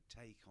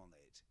 take on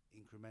it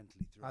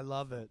incrementally through. I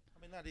love it.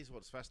 I mean, that is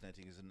what's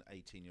fascinating, is an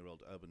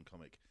 18-year-old urban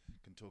comic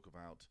can talk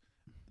about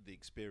the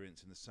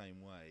experience in the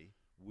same way,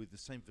 with the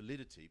same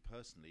validity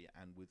personally,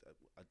 and with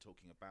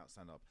talking about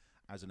stand-up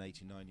as an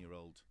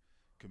 89-year-old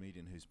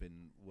comedian who's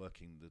been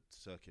working the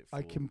circuit for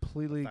I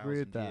completely agree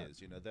with that.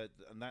 years,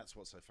 and that's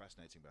what's so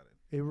fascinating about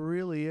it. It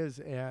really is,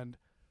 and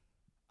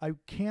I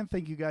can't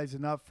thank you guys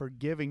enough for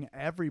giving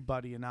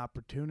everybody an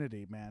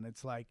opportunity, man.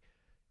 It's like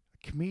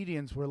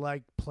comedians, we're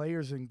like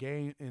players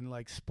in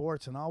like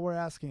sports, and all we're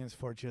asking is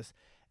for just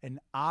an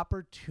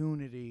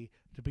opportunity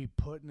to be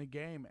put in the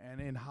game. And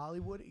in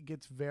Hollywood, it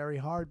gets very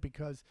hard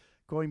because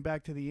going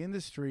back to the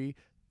industry,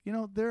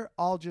 they're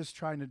all just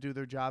trying to do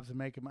their jobs and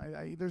make them.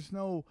 There's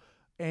no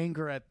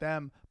anger at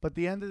them, but at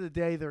the end of the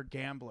day, they're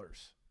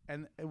gamblers.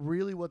 And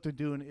really what they're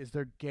doing is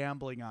they're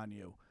gambling on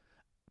you.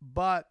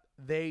 But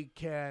they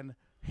can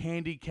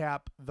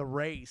handicap the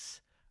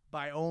race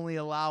by only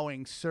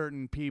allowing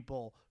certain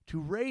people to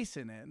race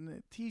in it,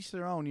 and teach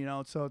their own,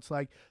 So it's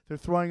like they're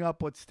throwing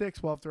up what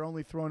sticks. Well, if they're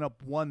only throwing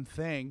up one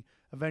thing,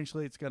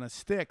 eventually it's going to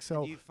stick.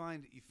 So and you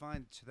find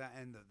to that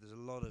end that there's a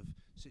lot of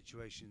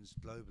situations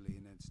globally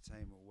in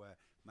entertainment where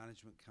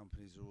management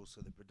companies are also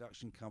the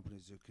production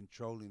companies who are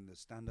controlling the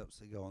stand-ups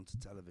that go onto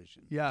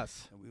television.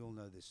 Yes. And we all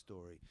know this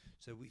story.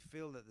 So we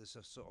feel that there's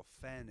a sort of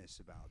fairness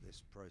about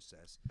this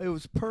process. It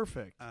was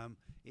perfect.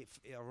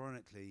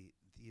 Ironically,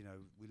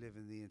 we live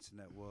in the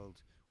internet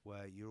world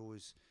where you're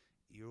always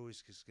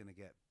just going to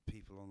get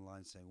people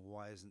online saying,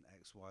 why isn't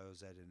X, Y, or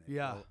Z in it?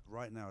 Yeah. Well,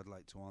 right now, I'd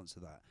like to answer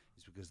that.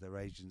 It's because their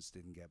agents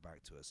didn't get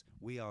back to us.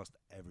 We asked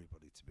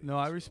everybody to be. No,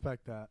 I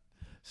respect that.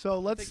 So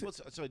let's.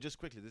 Sorry, just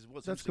quickly.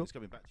 What's interesting is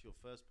coming back to your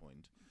first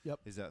point. Yep.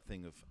 Is that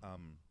thing of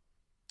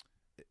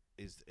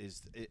is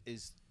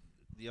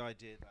the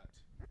idea that.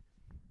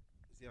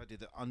 The idea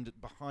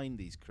that behind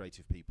these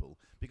creative people,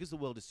 because the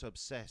world is so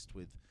obsessed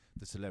with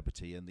the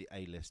celebrity and the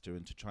A-lister,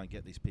 and to try and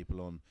get these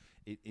people on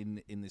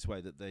in this way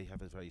that they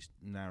have a very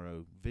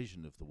narrow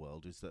vision of the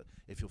world, is that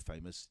if you're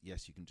famous,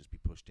 yes, you can just be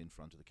pushed in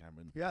front of the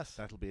camera, and yes,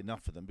 that'll be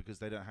enough for them, because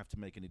they don't have to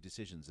make any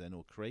decisions then,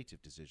 or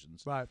creative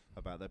decisions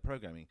about their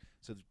programming.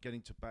 So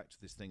getting back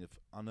to this thing of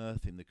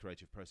unearthing the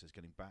creative process,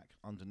 getting back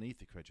underneath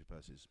the creative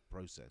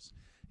process,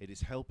 it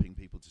is helping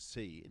people to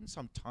see in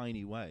some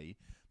tiny way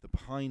that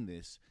behind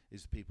this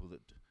is people that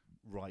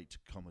write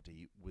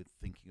comedy with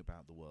thinking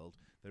about the world.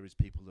 There is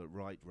people that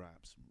write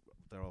raps.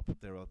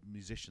 There are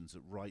musicians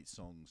that write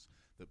songs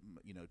that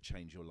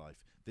change your life.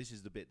 This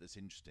is the bit that's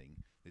interesting.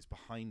 Is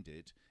behind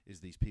it is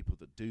these people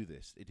that do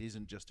this. It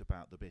isn't just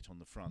about the bit on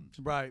the front,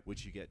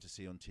 which you get to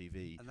see on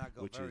TV. And that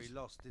got very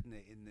lost, didn't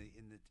it, in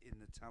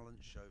the talent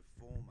show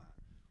format,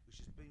 which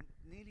has been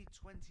nearly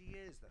 20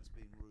 years that's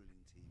been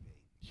ruling TV.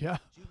 Yeah.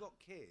 So you've got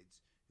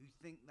kids who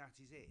think that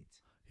is it.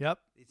 Yep.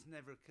 It's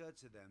never occurred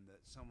to them that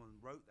someone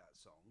wrote that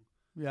song.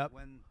 Yep.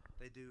 When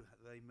they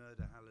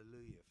murder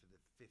Hallelujah for the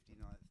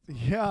 59th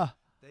time. Yeah.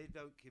 They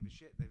don't give a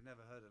shit. They've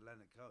never heard of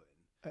Leonard Cohen.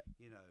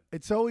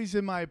 It's always,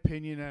 in my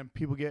opinion, and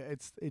people get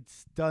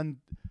it's done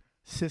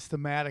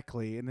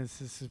systematically, and it's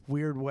this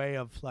weird way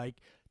of like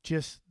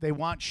they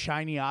want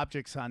shiny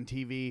objects on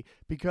TV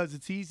because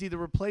it's easy to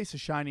replace a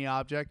shiny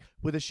object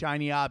with a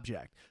shiny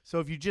object. So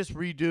if you just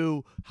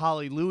redo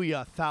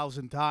Hallelujah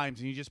 1,000 times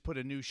and you just put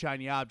a new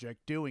shiny object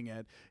doing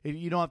it,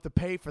 you don't have to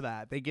pay for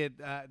that. They get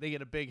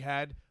a big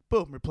head,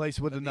 boom, replace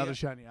it with another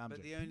shiny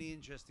object. But the only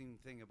interesting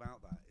thing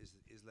about that is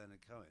Leonard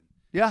Cohen.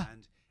 Yeah.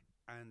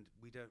 And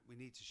we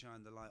need to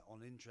shine the light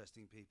on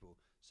interesting people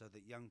so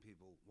that young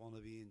people want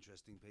to be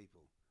interesting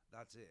people.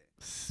 That's it.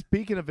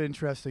 Speaking of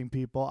interesting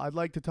people, I'd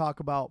like to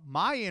talk about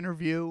my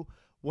interview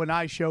when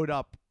I showed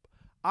up.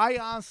 I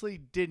honestly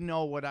didn't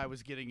know what I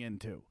was getting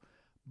into.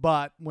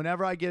 But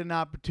whenever I get an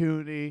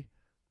opportunity,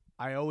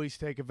 I always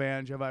take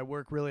advantage of it. I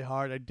work really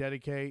hard. I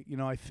dedicate.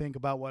 I think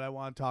about what I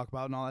want to talk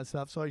about and all that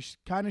stuff. So I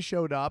kind of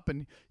showed up,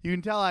 and you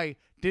can tell I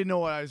didn't know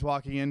what I was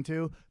walking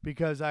into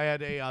because I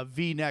had a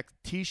V-neck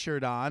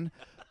T-shirt on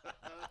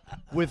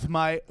with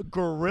my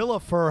gorilla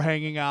fur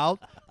hanging out,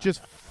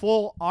 just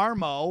full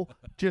armo.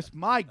 Just,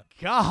 my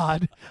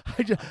God,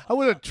 I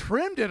would have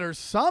trimmed it or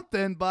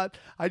something, but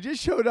I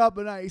just showed up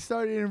and I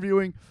started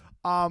interviewing.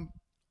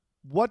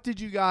 What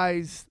did you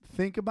guys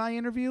think of my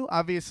interview?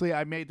 Obviously,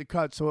 I made the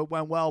cut, so it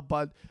went well,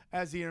 but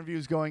as the interview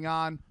is going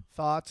on,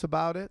 thoughts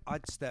about it?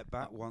 I'd step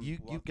back one.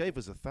 You gave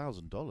us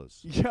 $1,000.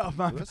 Yeah,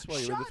 that's why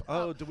you're in the.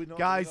 Oh, do we not?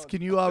 Guys,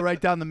 can you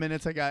write down the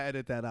minutes? I gotta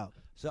edit that out.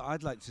 So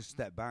I'd like to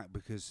step back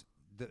because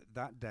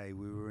that day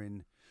we were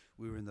in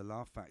the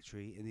Laugh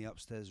Factory in the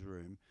upstairs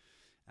room.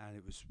 And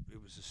it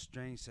was a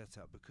strange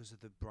setup because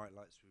of the bright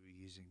lights we were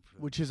using.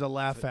 Which is a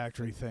Laugh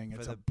Factory thing.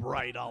 It's a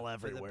bright all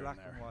everywhere for the black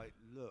in there. and white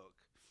look,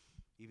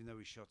 even though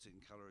we shot it in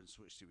color and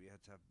switched it, we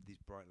had to have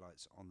these bright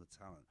lights on the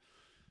talent.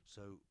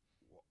 So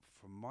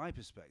from my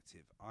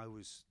perspective, I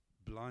was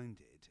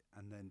blinded,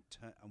 and then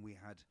and we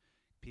had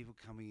people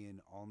coming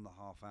in on the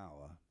half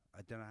hour.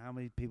 I don't know how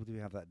many people do we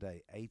have that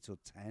day, 8 or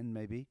 10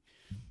 maybe.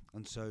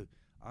 And so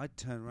I'd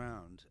turn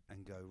around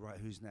and go, right,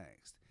 who's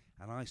next?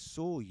 And I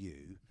saw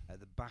you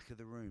at the back of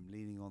the room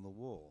leaning on the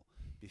wall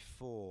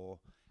before.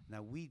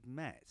 Now, we'd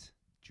met.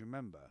 Do you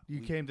remember?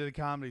 You came to the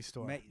Comedy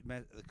Store. Met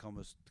at the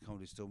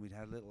Comedy Store. We'd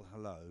had a little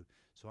hello.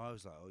 So I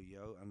was like, oh,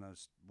 yo, and I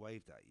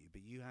waved at you.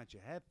 But you had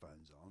your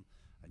headphones on,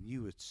 and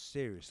you were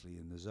seriously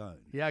in the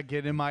zone. Yeah,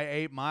 get in my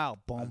 8 Mile.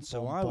 Boom, and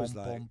so boom, I was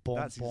boom, like, boom, boom,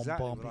 that's boom,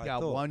 exactly boom. what You I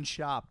got thought. one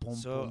shot. Boom,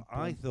 so boom,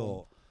 I boom,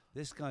 thought, boom.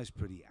 this guy's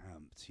pretty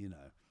amped,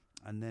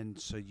 And then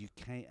so you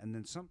came, and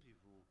then some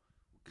people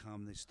will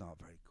come, they start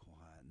very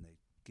quiet, and they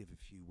give a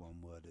few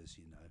one-worders,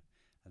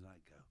 and I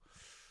go,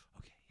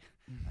 okay,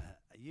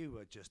 you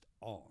were just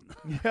on.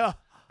 Yeah.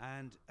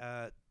 And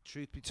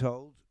truth be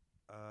told,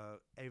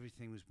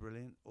 everything was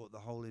brilliant, or the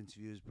whole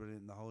interview was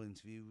brilliant, and the whole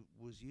interview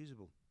was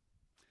usable.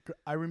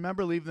 I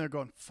remember leaving there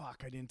going,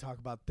 fuck, I didn't talk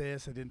about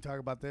this. I didn't talk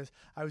about this.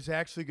 I was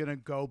actually going to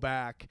go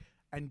back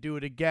and do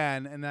it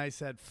again, and I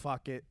said,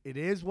 fuck it. It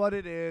is what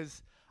it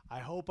is. I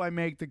hope I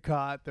make the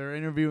cut. They're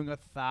interviewing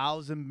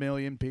 1,000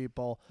 million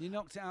people. You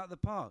knocked it out of the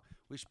park,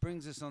 which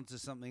brings us on to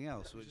something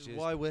else, which is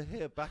why we're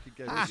here back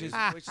again. which is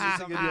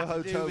something in your to do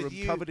hotel with room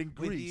you, covered in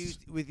grease.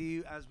 With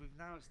you, as we've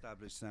now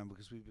established, Sam,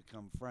 because we've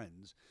become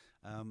friends,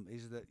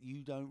 is that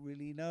you don't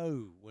really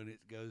know when it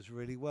goes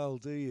really well,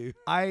 do you?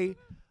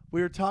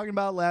 We were talking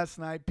about last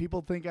night.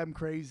 People think I'm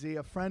crazy.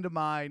 A friend of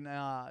mine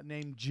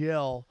named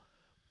Jill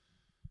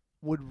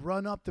would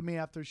run up to me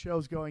after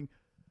shows going,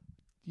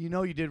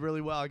 you did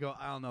really well. I go,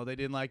 I don't know. They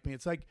didn't like me.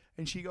 It's like,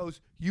 and she goes,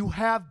 you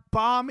have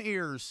bomb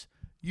ears.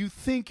 You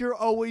think you're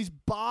always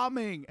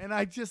bombing. And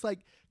I just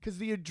because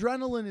the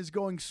adrenaline is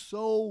going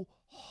so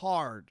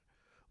hard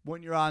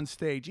when you're on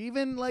stage.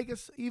 Even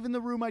even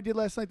the room I did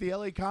last night, the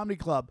LA Comedy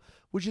Club,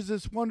 which is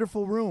this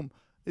wonderful room.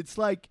 It's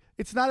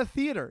it's not a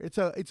theater. It's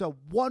a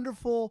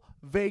wonderful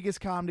Vegas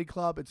comedy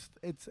club.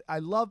 I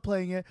love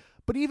playing it.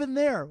 But even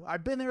there,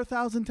 I've been there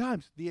 1,000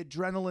 times. The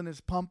adrenaline is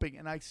pumping,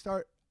 and I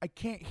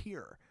can't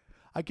hear.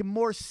 I can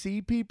more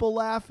see people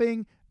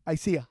laughing. I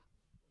see,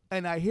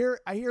 and I hear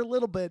a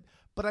little bit,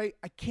 but I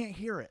can't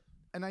hear it.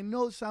 And I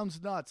know it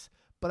sounds nuts,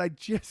 but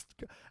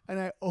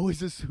I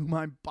always assume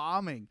I'm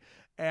bombing.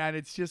 And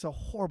it's just a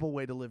horrible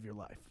way to live your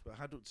life. But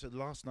so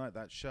last night,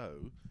 that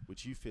show,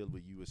 which you feel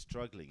you were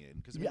struggling in,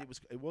 because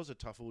it was a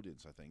tough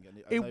audience, I think.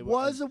 And it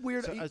was a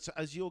weird. So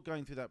as you're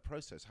going through that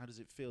process, how does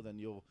it feel then?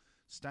 You're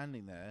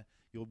standing there,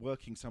 you're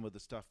working some of the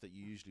stuff that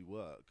you usually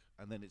work,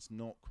 and then it's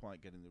not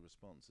quite getting the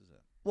response, is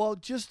it? Well,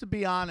 just to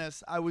be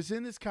honest, I was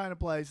in this kind of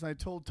place, and I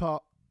told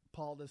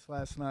Paul this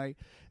last night,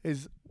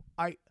 is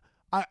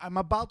I'm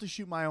about to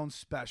shoot my own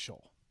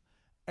special.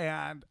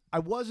 And I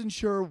wasn't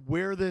sure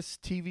where this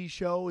TV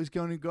show is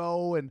going to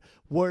go and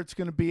where it's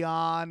going to be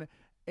on.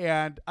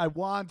 And I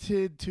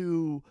wanted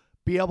to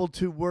be able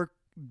to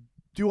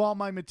do all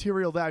my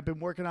material that I've been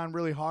working on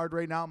really hard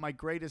right now, my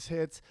greatest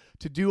hits,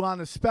 to do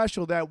on a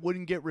special that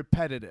wouldn't get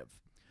repetitive.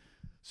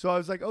 So I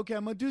was like, okay,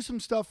 I'm going to do some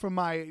stuff from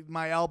my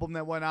album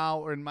that went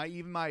out, or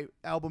even my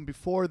album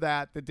before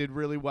that did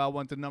really well,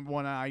 went to #1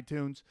 on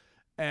iTunes,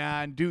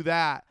 and do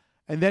that.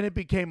 And then it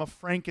became a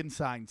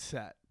Frankenstein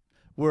set,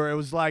 where it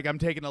was like I'm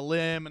taking a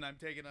limb and I'm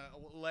taking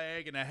a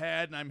leg and a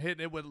head and I'm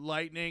hitting it with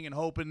lightning and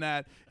hoping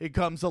that it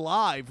comes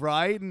alive,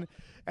 right? And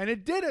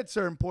it did at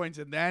certain points,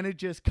 and then it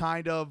just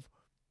kind of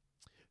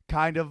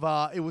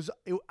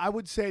I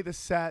would say the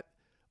set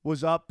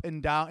was up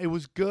and down. It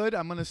was good.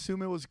 I'm gonna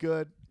assume it was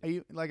good.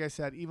 Like I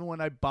said, even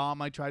when I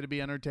bomb, I try to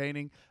be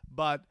entertaining,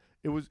 but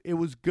it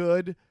was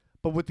good.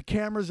 But with the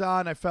cameras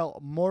on, I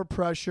felt more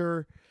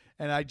pressure,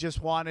 and I just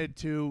wanted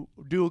to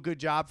do a good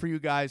job for you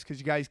guys because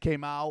you guys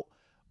came out.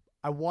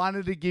 I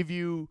wanted to give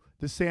you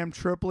the Sam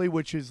Tripoli,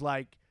 which is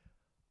like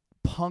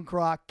punk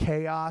rock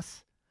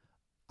chaos.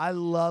 I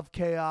love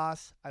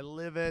chaos. I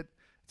live it.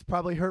 It's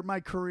probably hurt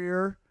my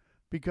career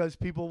because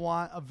people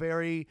want a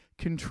very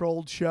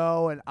controlled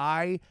show, and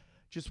I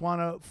just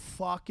want to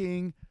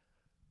fucking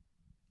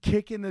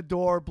kick in the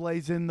door,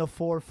 blaze in the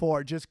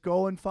 4-4, just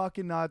going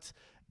fucking nuts.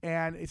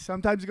 And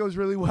sometimes it goes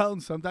really well,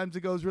 and sometimes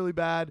it goes really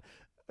bad.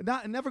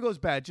 It never goes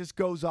bad, it just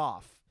goes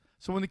off.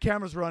 So when the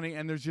camera's running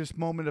and there's just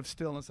moment of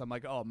stillness, I'm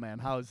like, oh man,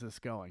 how is this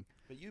going?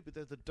 But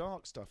the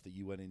dark stuff that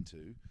you went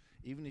into,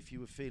 even if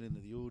you were feeling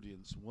that the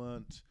audience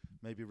weren't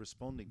maybe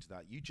responding to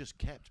that, you just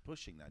kept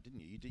pushing that,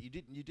 didn't you?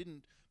 You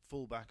didn't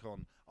fall back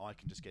on, oh, I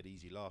can just get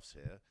easy laughs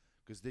here,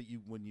 because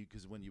when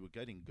you were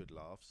getting good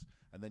laughs,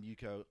 and then you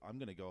go, I'm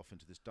going to go off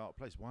into this dark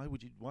place. Why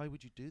would you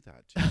do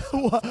that?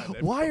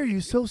 Why are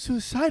you so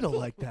suicidal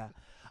like that?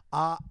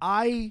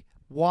 I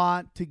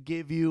want to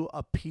give you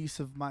a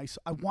piece of my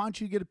soul. I want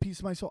you to get a piece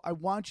of my soul. I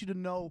want you to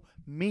know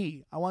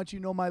me. I want you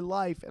to know my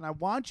life, and I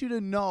want you to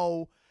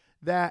know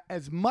that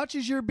as much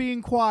as you're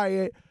being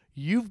quiet,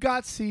 you've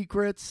got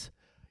secrets,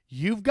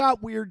 you've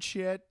got weird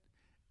shit,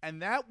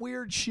 and that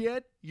weird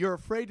shit you're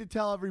afraid to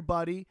tell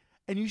everybody,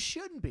 and you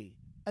shouldn't be.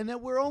 And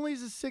that we're only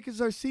as sick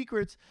as our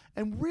secrets,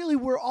 and really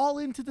we're all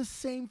into the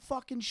same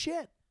fucking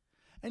shit.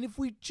 And if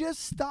we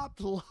just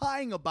stopped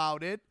lying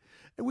about it,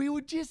 it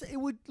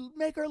would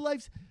make our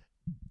lives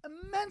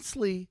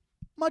immensely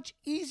much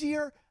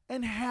easier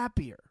and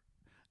happier.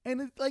 And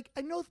it's like,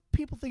 I know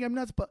people think I'm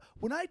nuts, but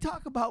when I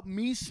talk about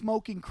me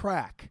smoking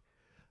crack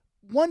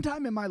one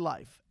time in my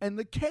life and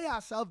the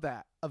chaos of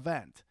that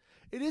event,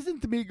 it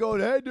isn't to me going,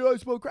 hey, dude, I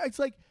smoke crack. It's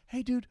like,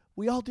 hey, dude,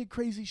 we all did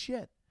crazy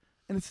shit.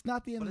 And it's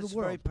not the end of the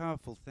world. It's a very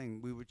powerful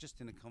thing. We were just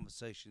in a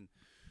conversation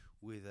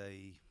with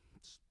a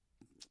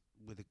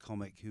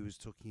comic who was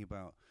talking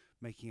about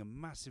making a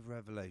massive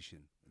revelation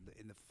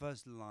in the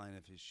first line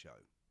of his show.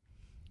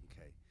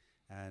 Okay.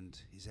 And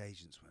his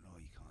agents went, oh,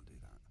 you can't do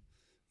that.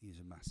 He's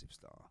a massive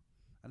star.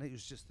 And it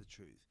was just the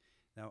truth.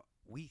 Now,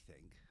 we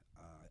think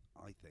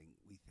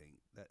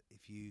that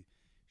if you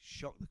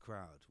shock the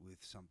crowd with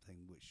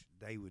something which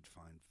they would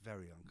find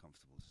very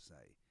uncomfortable to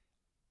say,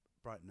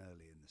 bright and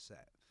early in the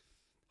set,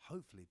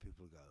 hopefully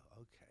people go,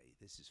 okay,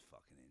 this is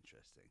fucking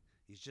interesting.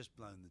 He's just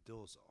blown the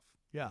doors off.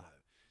 Yeah. You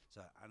know?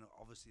 So, and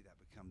obviously that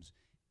becomes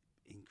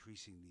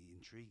increasingly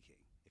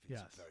intriguing if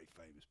it's a very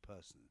famous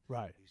person,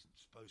 right, who's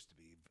supposed to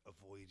be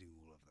avoiding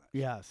all of that.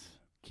 Yes, shit, you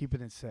know?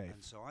 Keeping it safe.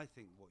 And so I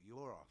think what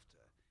you're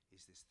after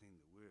is this thing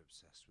that we're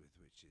obsessed with,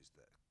 which is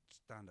that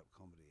stand-up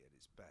comedy at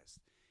its best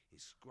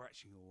is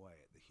scratching away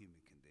at the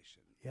human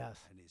condition.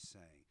 Yes. And is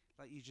saying,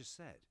 like you just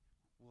said,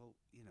 well,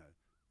 you know,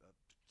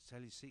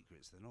 tell your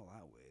secrets, they're not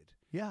that weird.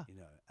 Yeah.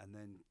 You know, and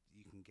then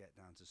you can get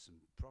down to some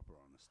proper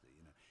honesty,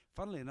 you know.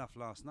 Funnily enough,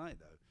 last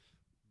night, though,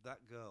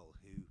 that girl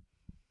who,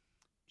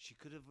 she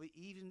could have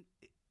even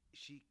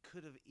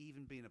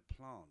been a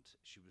plant.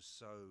 She was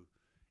so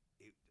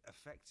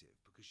effective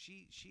because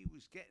she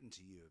was getting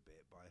to you a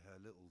bit by her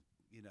little,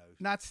 you know.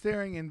 Not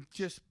staring and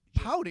just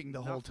pouting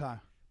the whole time.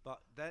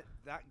 But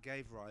that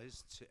gave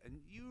rise to,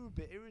 and you were a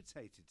bit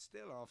irritated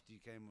still after you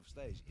came off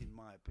stage, in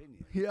my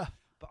opinion. Yeah.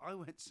 But I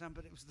went, Sam,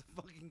 but it was the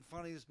fucking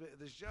funniest bit of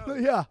the show.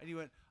 Yeah. And you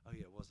went, oh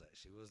yeah, it was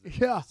actually, wasn't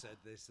it? Yeah. You said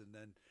this and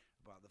then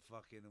about the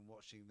fucking and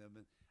watching them.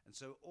 And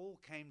so it all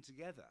came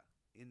together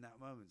in that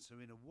moment. So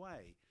in a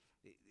way,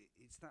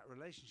 it's that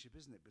relationship,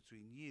 isn't it,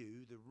 between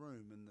you, the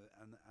room,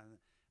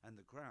 and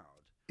the crowd,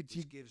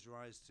 which gives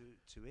rise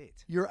to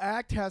it. Your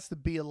act has to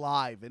be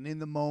alive and in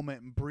the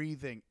moment and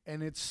breathing,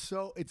 and it's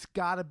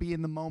got to be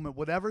in the moment.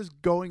 Whatever's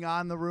going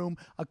on in the room,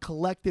 a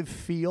collective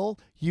feel,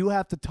 you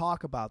have to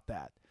talk about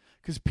that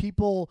because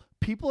people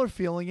are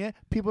feeling it.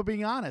 People are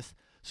being honest.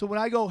 So when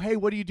I go, hey,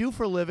 what do you do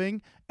for a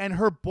living? And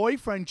her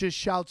boyfriend just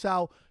shouts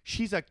out,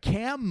 she's a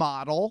cam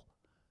model,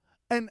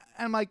 and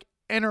I'm like,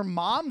 and her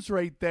mom's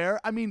right there.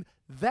 I mean,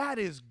 that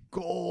is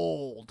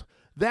gold.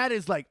 That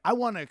is like, I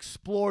want to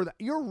explore that.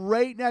 You're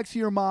right next to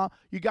your mom.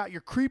 You got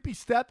your creepy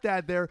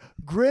stepdad there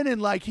grinning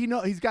like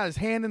he's got his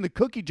hand in the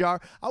cookie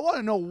jar. I want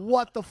to know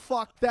what the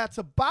fuck that's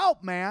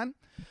about, man.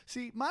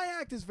 See, my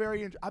act is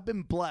very I've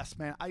been blessed,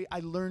 man. I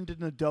learned in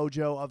the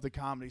dojo of the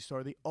Comedy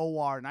Store, the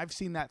OR, and I've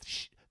seen that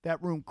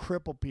room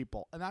cripple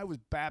people, and I was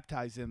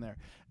baptized in there.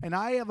 And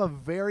I have a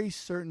very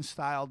certain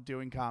style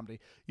doing comedy.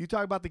 You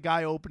talk about the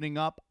guy opening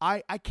up.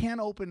 I can't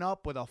open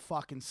up with a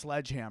fucking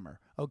sledgehammer,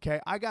 okay?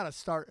 I got to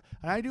start,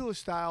 and I do a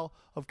style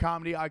of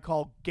comedy I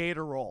call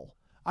gator roll.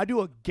 I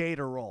do a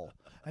gator roll,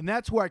 and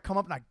that's where I come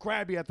up and I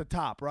grab you at the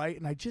top, right?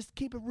 And I just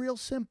keep it real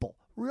simple,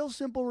 real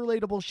simple,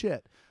 relatable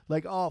shit.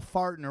 Like, oh,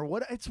 farting or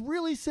what. It's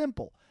really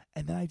simple.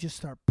 And then I just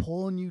start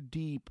pulling you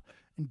deep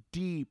and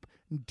deep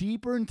and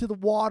deeper into the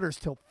waters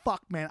till,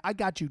 fuck, man, I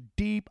got you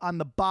deep on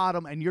the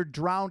bottom and you're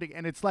drowning.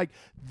 And it's like,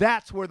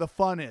 that's where the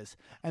fun is.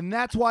 And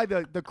that's why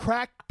the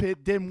crack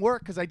pit didn't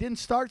work, because I didn't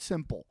start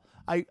simple.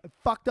 I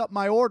fucked up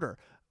my order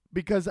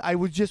because I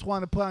would just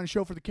want to put on a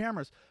show for the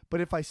cameras.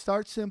 But if I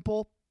start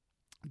simple,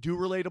 do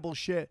relatable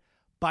shit,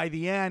 by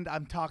the end,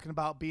 I'm talking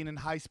about being in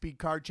high-speed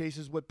car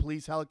chases with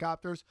police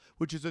helicopters,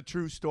 which is a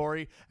true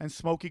story, and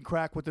smoking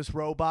crack with this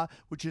robot,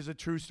 which is a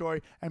true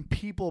story, and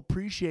people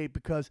appreciate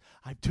because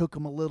I took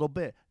them a little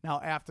bit. Now,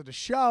 after the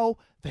show,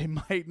 they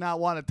might not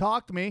want to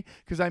talk to me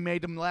because I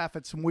made them laugh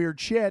at some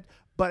weird shit,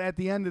 but at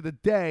the end of the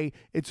day,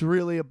 it's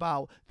really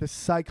about the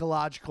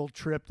psychological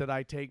trip that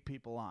I take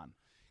people on.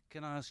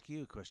 Can I ask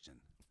you a question?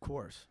 Of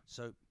course.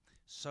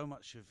 So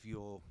much of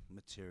your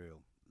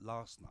material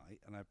last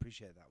night, and I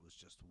appreciate that was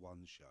just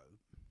one show,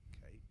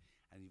 okay,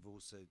 and you've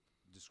also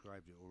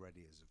described it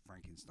already as a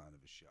Frankenstein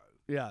of a show.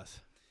 Yes.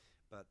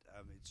 But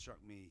it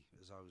struck me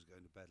as I was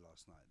going to bed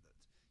last night that,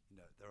 you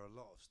know, there are a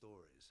lot of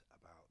stories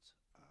about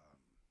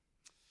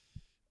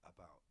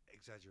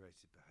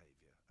exaggerated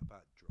behaviour,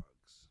 about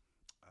drugs,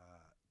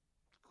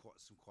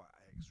 quite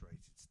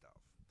X-rated stuff.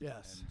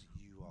 Yes. And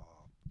you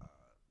are,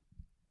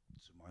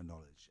 to my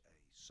knowledge, a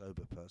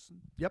sober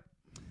person. Yep.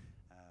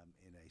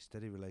 In a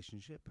steady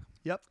relationship.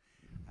 Yep.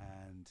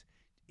 And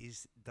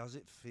does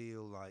it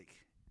feel like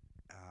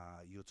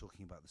you're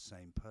talking about the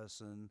same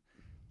person?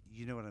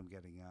 You know what I'm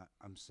getting at.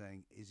 I'm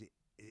saying,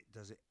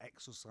 does it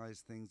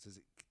exercise things? Is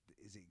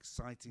it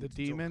exciting? The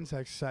demons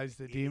exercise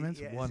the demons.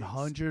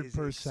 100%. Is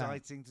it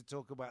exciting to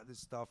talk about this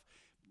stuff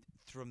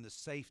from the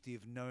safety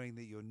of knowing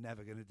that you're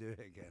never going to do it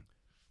again?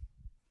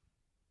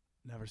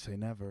 Never say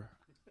never.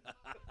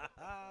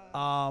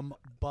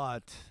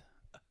 But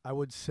I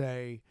would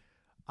say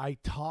I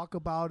talk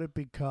about it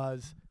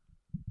because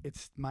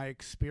it's my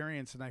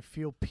experience, and I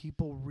feel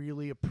people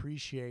really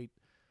appreciate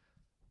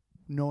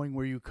knowing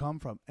where you come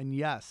from. And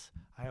yes,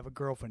 I have a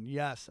girlfriend.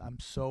 Yes, I'm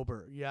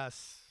sober.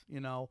 Yes, you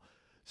know.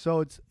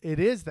 So it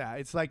is that.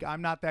 It's like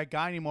I'm not that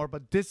guy anymore,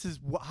 but this is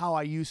how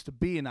I used to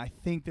be, and I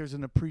think there's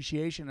an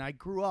appreciation. I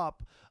grew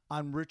up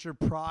on Richard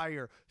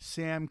Pryor,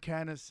 Sam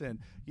Kinison,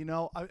 you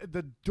know,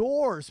 the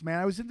Doors, man.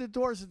 I was in the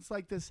Doors. It's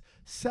like this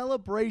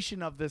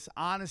celebration of this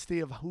honesty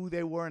of who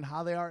they were and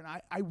how they are, and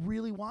I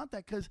really want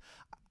that because,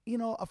 you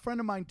know, a friend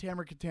of mine,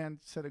 Tamara Katan,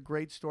 said a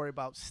great story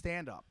about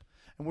stand-up,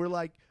 and we're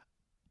like,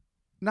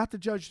 not to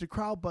judge the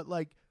crowd, but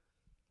like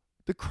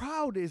the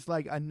crowd is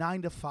like a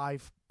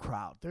 9-to-5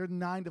 crowd. They're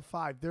 9 to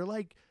 5. They're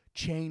like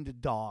chained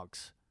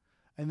dogs,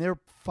 and they're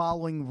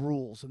following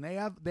rules, and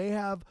they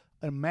have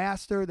a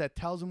master that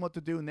tells them what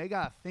to do, and they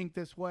got to think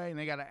this way, and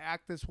they got to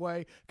act this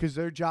way because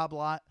their job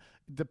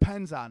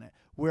depends on it.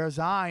 Whereas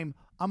I'm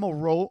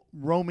a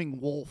roaming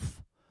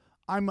wolf.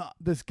 I'm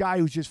this guy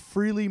who's just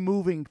freely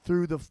moving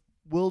through the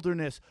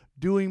wilderness,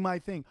 doing my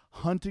thing,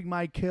 hunting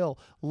my kill,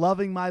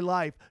 loving my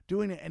life,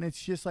 doing it. And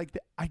it's just like,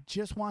 I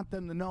just want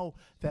them to know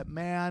that,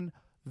 man,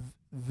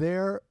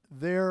 they're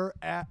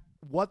at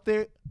what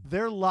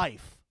their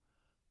life,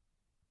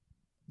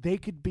 they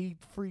could be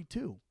free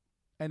too.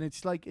 And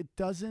it's like, it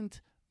doesn't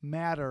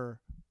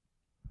matter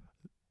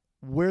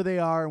where they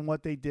are and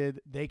what they did,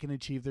 they can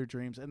achieve their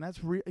dreams. And that's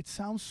it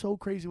sounds so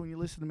crazy when you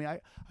listen to me. I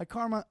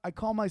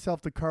call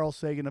myself the Carl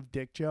Sagan of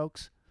dick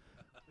jokes.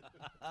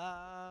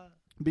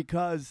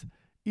 Because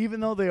even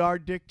though they are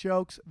dick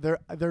jokes,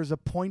 there's a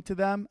point to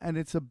them, and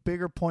it's a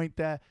bigger point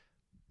that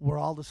we're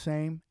all the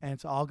same, and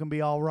it's all going to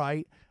be all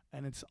right,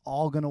 and it's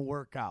all going to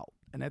work out.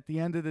 And at the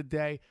end of the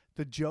day,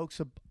 the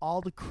jokes of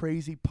all the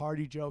crazy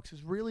party jokes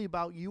is really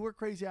about you were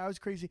crazy, I was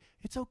crazy.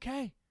 It's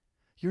okay.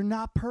 You're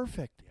not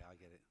perfect. Yeah, I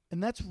get it.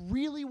 And that's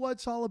really what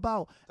it's all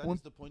about. That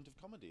is the point of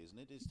comedy, isn't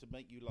it? Is to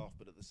make you laugh,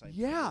 but at the same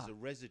time, there's a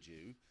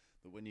residue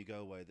that when you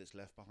go away that's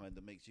left behind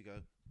that makes you go,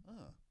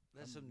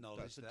 there's some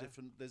knowledge there.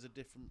 There's a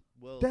different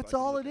world. That's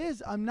all it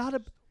is. I'm not a...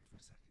 For a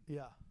second.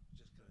 Yeah.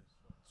 Just going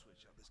to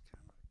switch up this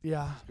camera.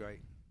 Yeah. That's great.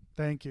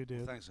 Thank you, dude.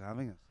 Well, thanks for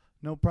having us.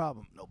 No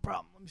problem. No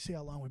problem. Let me see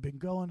how long we've been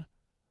going.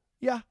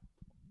 Yeah.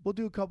 We'll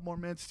do a couple more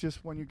minutes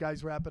just when you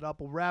guys wrap it up.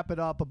 We'll wrap it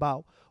up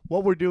about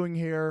what we're doing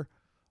here.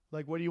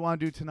 Like, what do you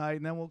want to do tonight?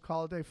 And then we'll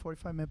call it a day.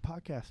 45-minute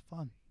podcast.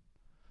 Fun.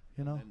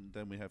 You know? And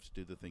then we have to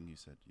do the thing you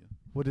said, yeah.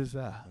 What is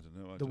that? I don't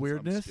know. The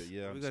weirdness?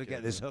 We've got to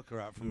get this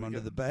hooker out from under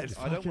the bed.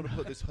 I don't want to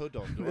put this hood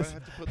on. Do I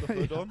have to put the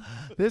hood on?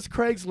 This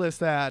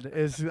Craigslist ad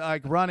is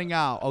like running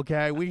out,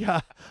 okay? We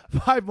got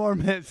 5 more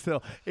minutes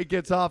till it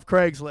gets off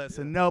Craigslist,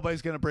 and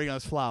nobody's going to bring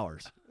us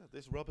flowers. Yeah,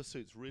 this rubber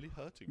suit's really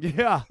hurting me.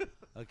 Yeah.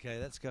 Okay,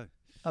 let's go.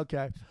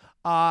 Okay.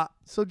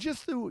 So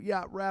just to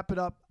wrap it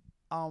up,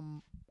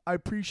 I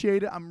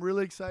appreciate it. I'm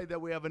really excited that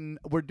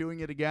we're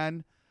doing it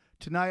again.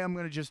 Tonight I'm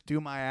going to just do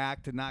my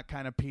act and not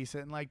kind of piece it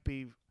and like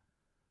be,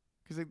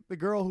 because the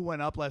girl who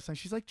went up last night,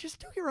 she's like, just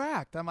do your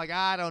act. I'm like,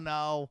 I don't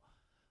know.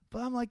 But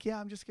I'm like, yeah,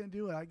 I'm just going to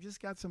do it. I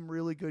just got some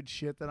really good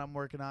shit that I'm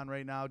working on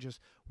right now, just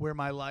where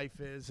my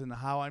life is and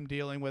how I'm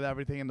dealing with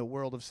everything in the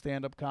world of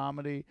stand-up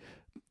comedy.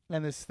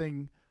 And this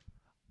thing,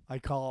 I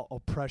call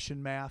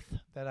oppression math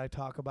that I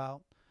talk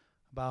about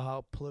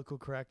how political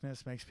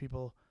correctness makes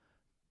people,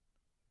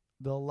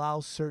 they'll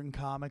allow certain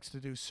comics to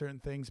do certain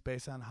things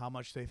based on how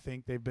much they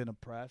think they've been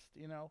oppressed,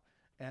 and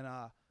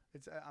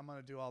I'm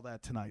going to do all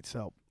that tonight.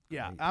 So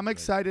yeah, I'm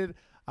excited.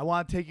 I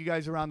want to take you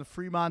guys around the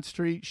Fremont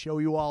Street, show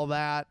you all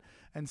that,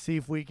 and see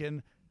if we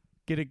can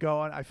get it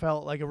going. I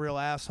felt like a real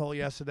asshole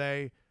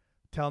yesterday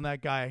telling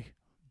that guy,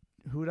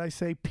 who did I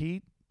say?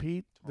 Pete,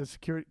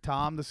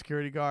 Tom, the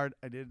security guard.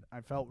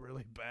 I felt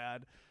really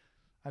bad,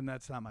 and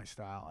that's not my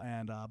style.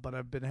 And but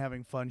I've been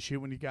having fun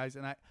shooting with you guys,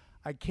 and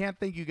I can't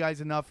thank you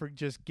guys enough for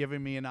just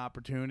giving me an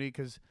opportunity,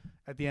 because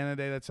at the end of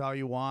the day, that's all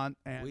you want.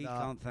 And we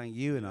can't thank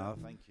you enough.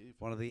 Thank you.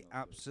 One of the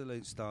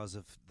absolute stars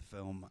of the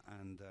film,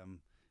 and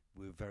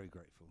we're very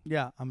grateful.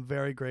 Yeah, I'm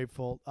very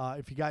grateful.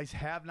 If you guys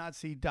have not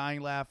seen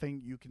Dying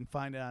Laughing, you can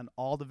find it on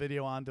all the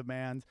video on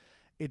demands.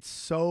 It's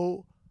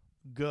so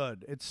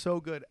good. It's so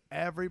good.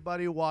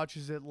 Everybody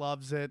watches it,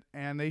 loves it,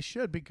 and they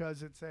should,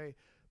 because it's a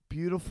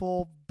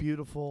beautiful,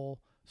 beautiful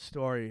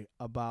story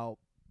about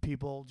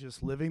people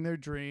just living their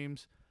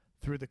dreams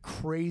through the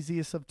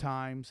craziest of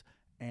times.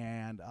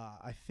 And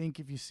I think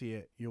if you see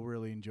it, you'll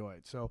really enjoy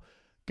it. So,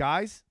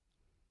 guys,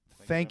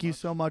 thank you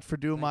so much for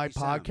doing my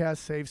podcast,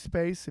 Safe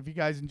Space. If you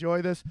guys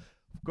enjoy this,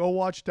 go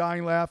watch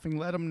Dying Laughing.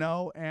 Let them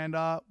know. And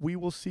we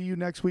will see you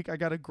next week. I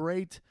got a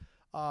great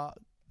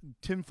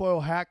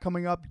tinfoil hat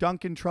coming up.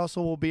 Duncan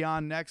Trussell will be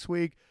on next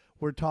week.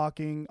 We're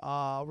talking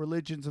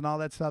religions and all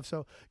that stuff.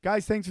 So,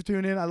 guys, thanks for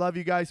tuning in. I love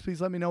you guys. Please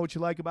let me know what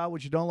you like about it,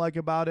 what you don't like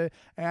about it.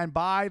 And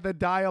buy The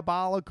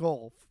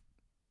Diabolical.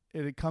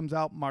 It comes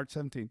out March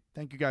 17th.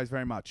 Thank you guys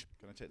very much.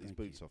 Can I take these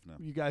boots off now?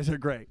 You guys are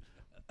great.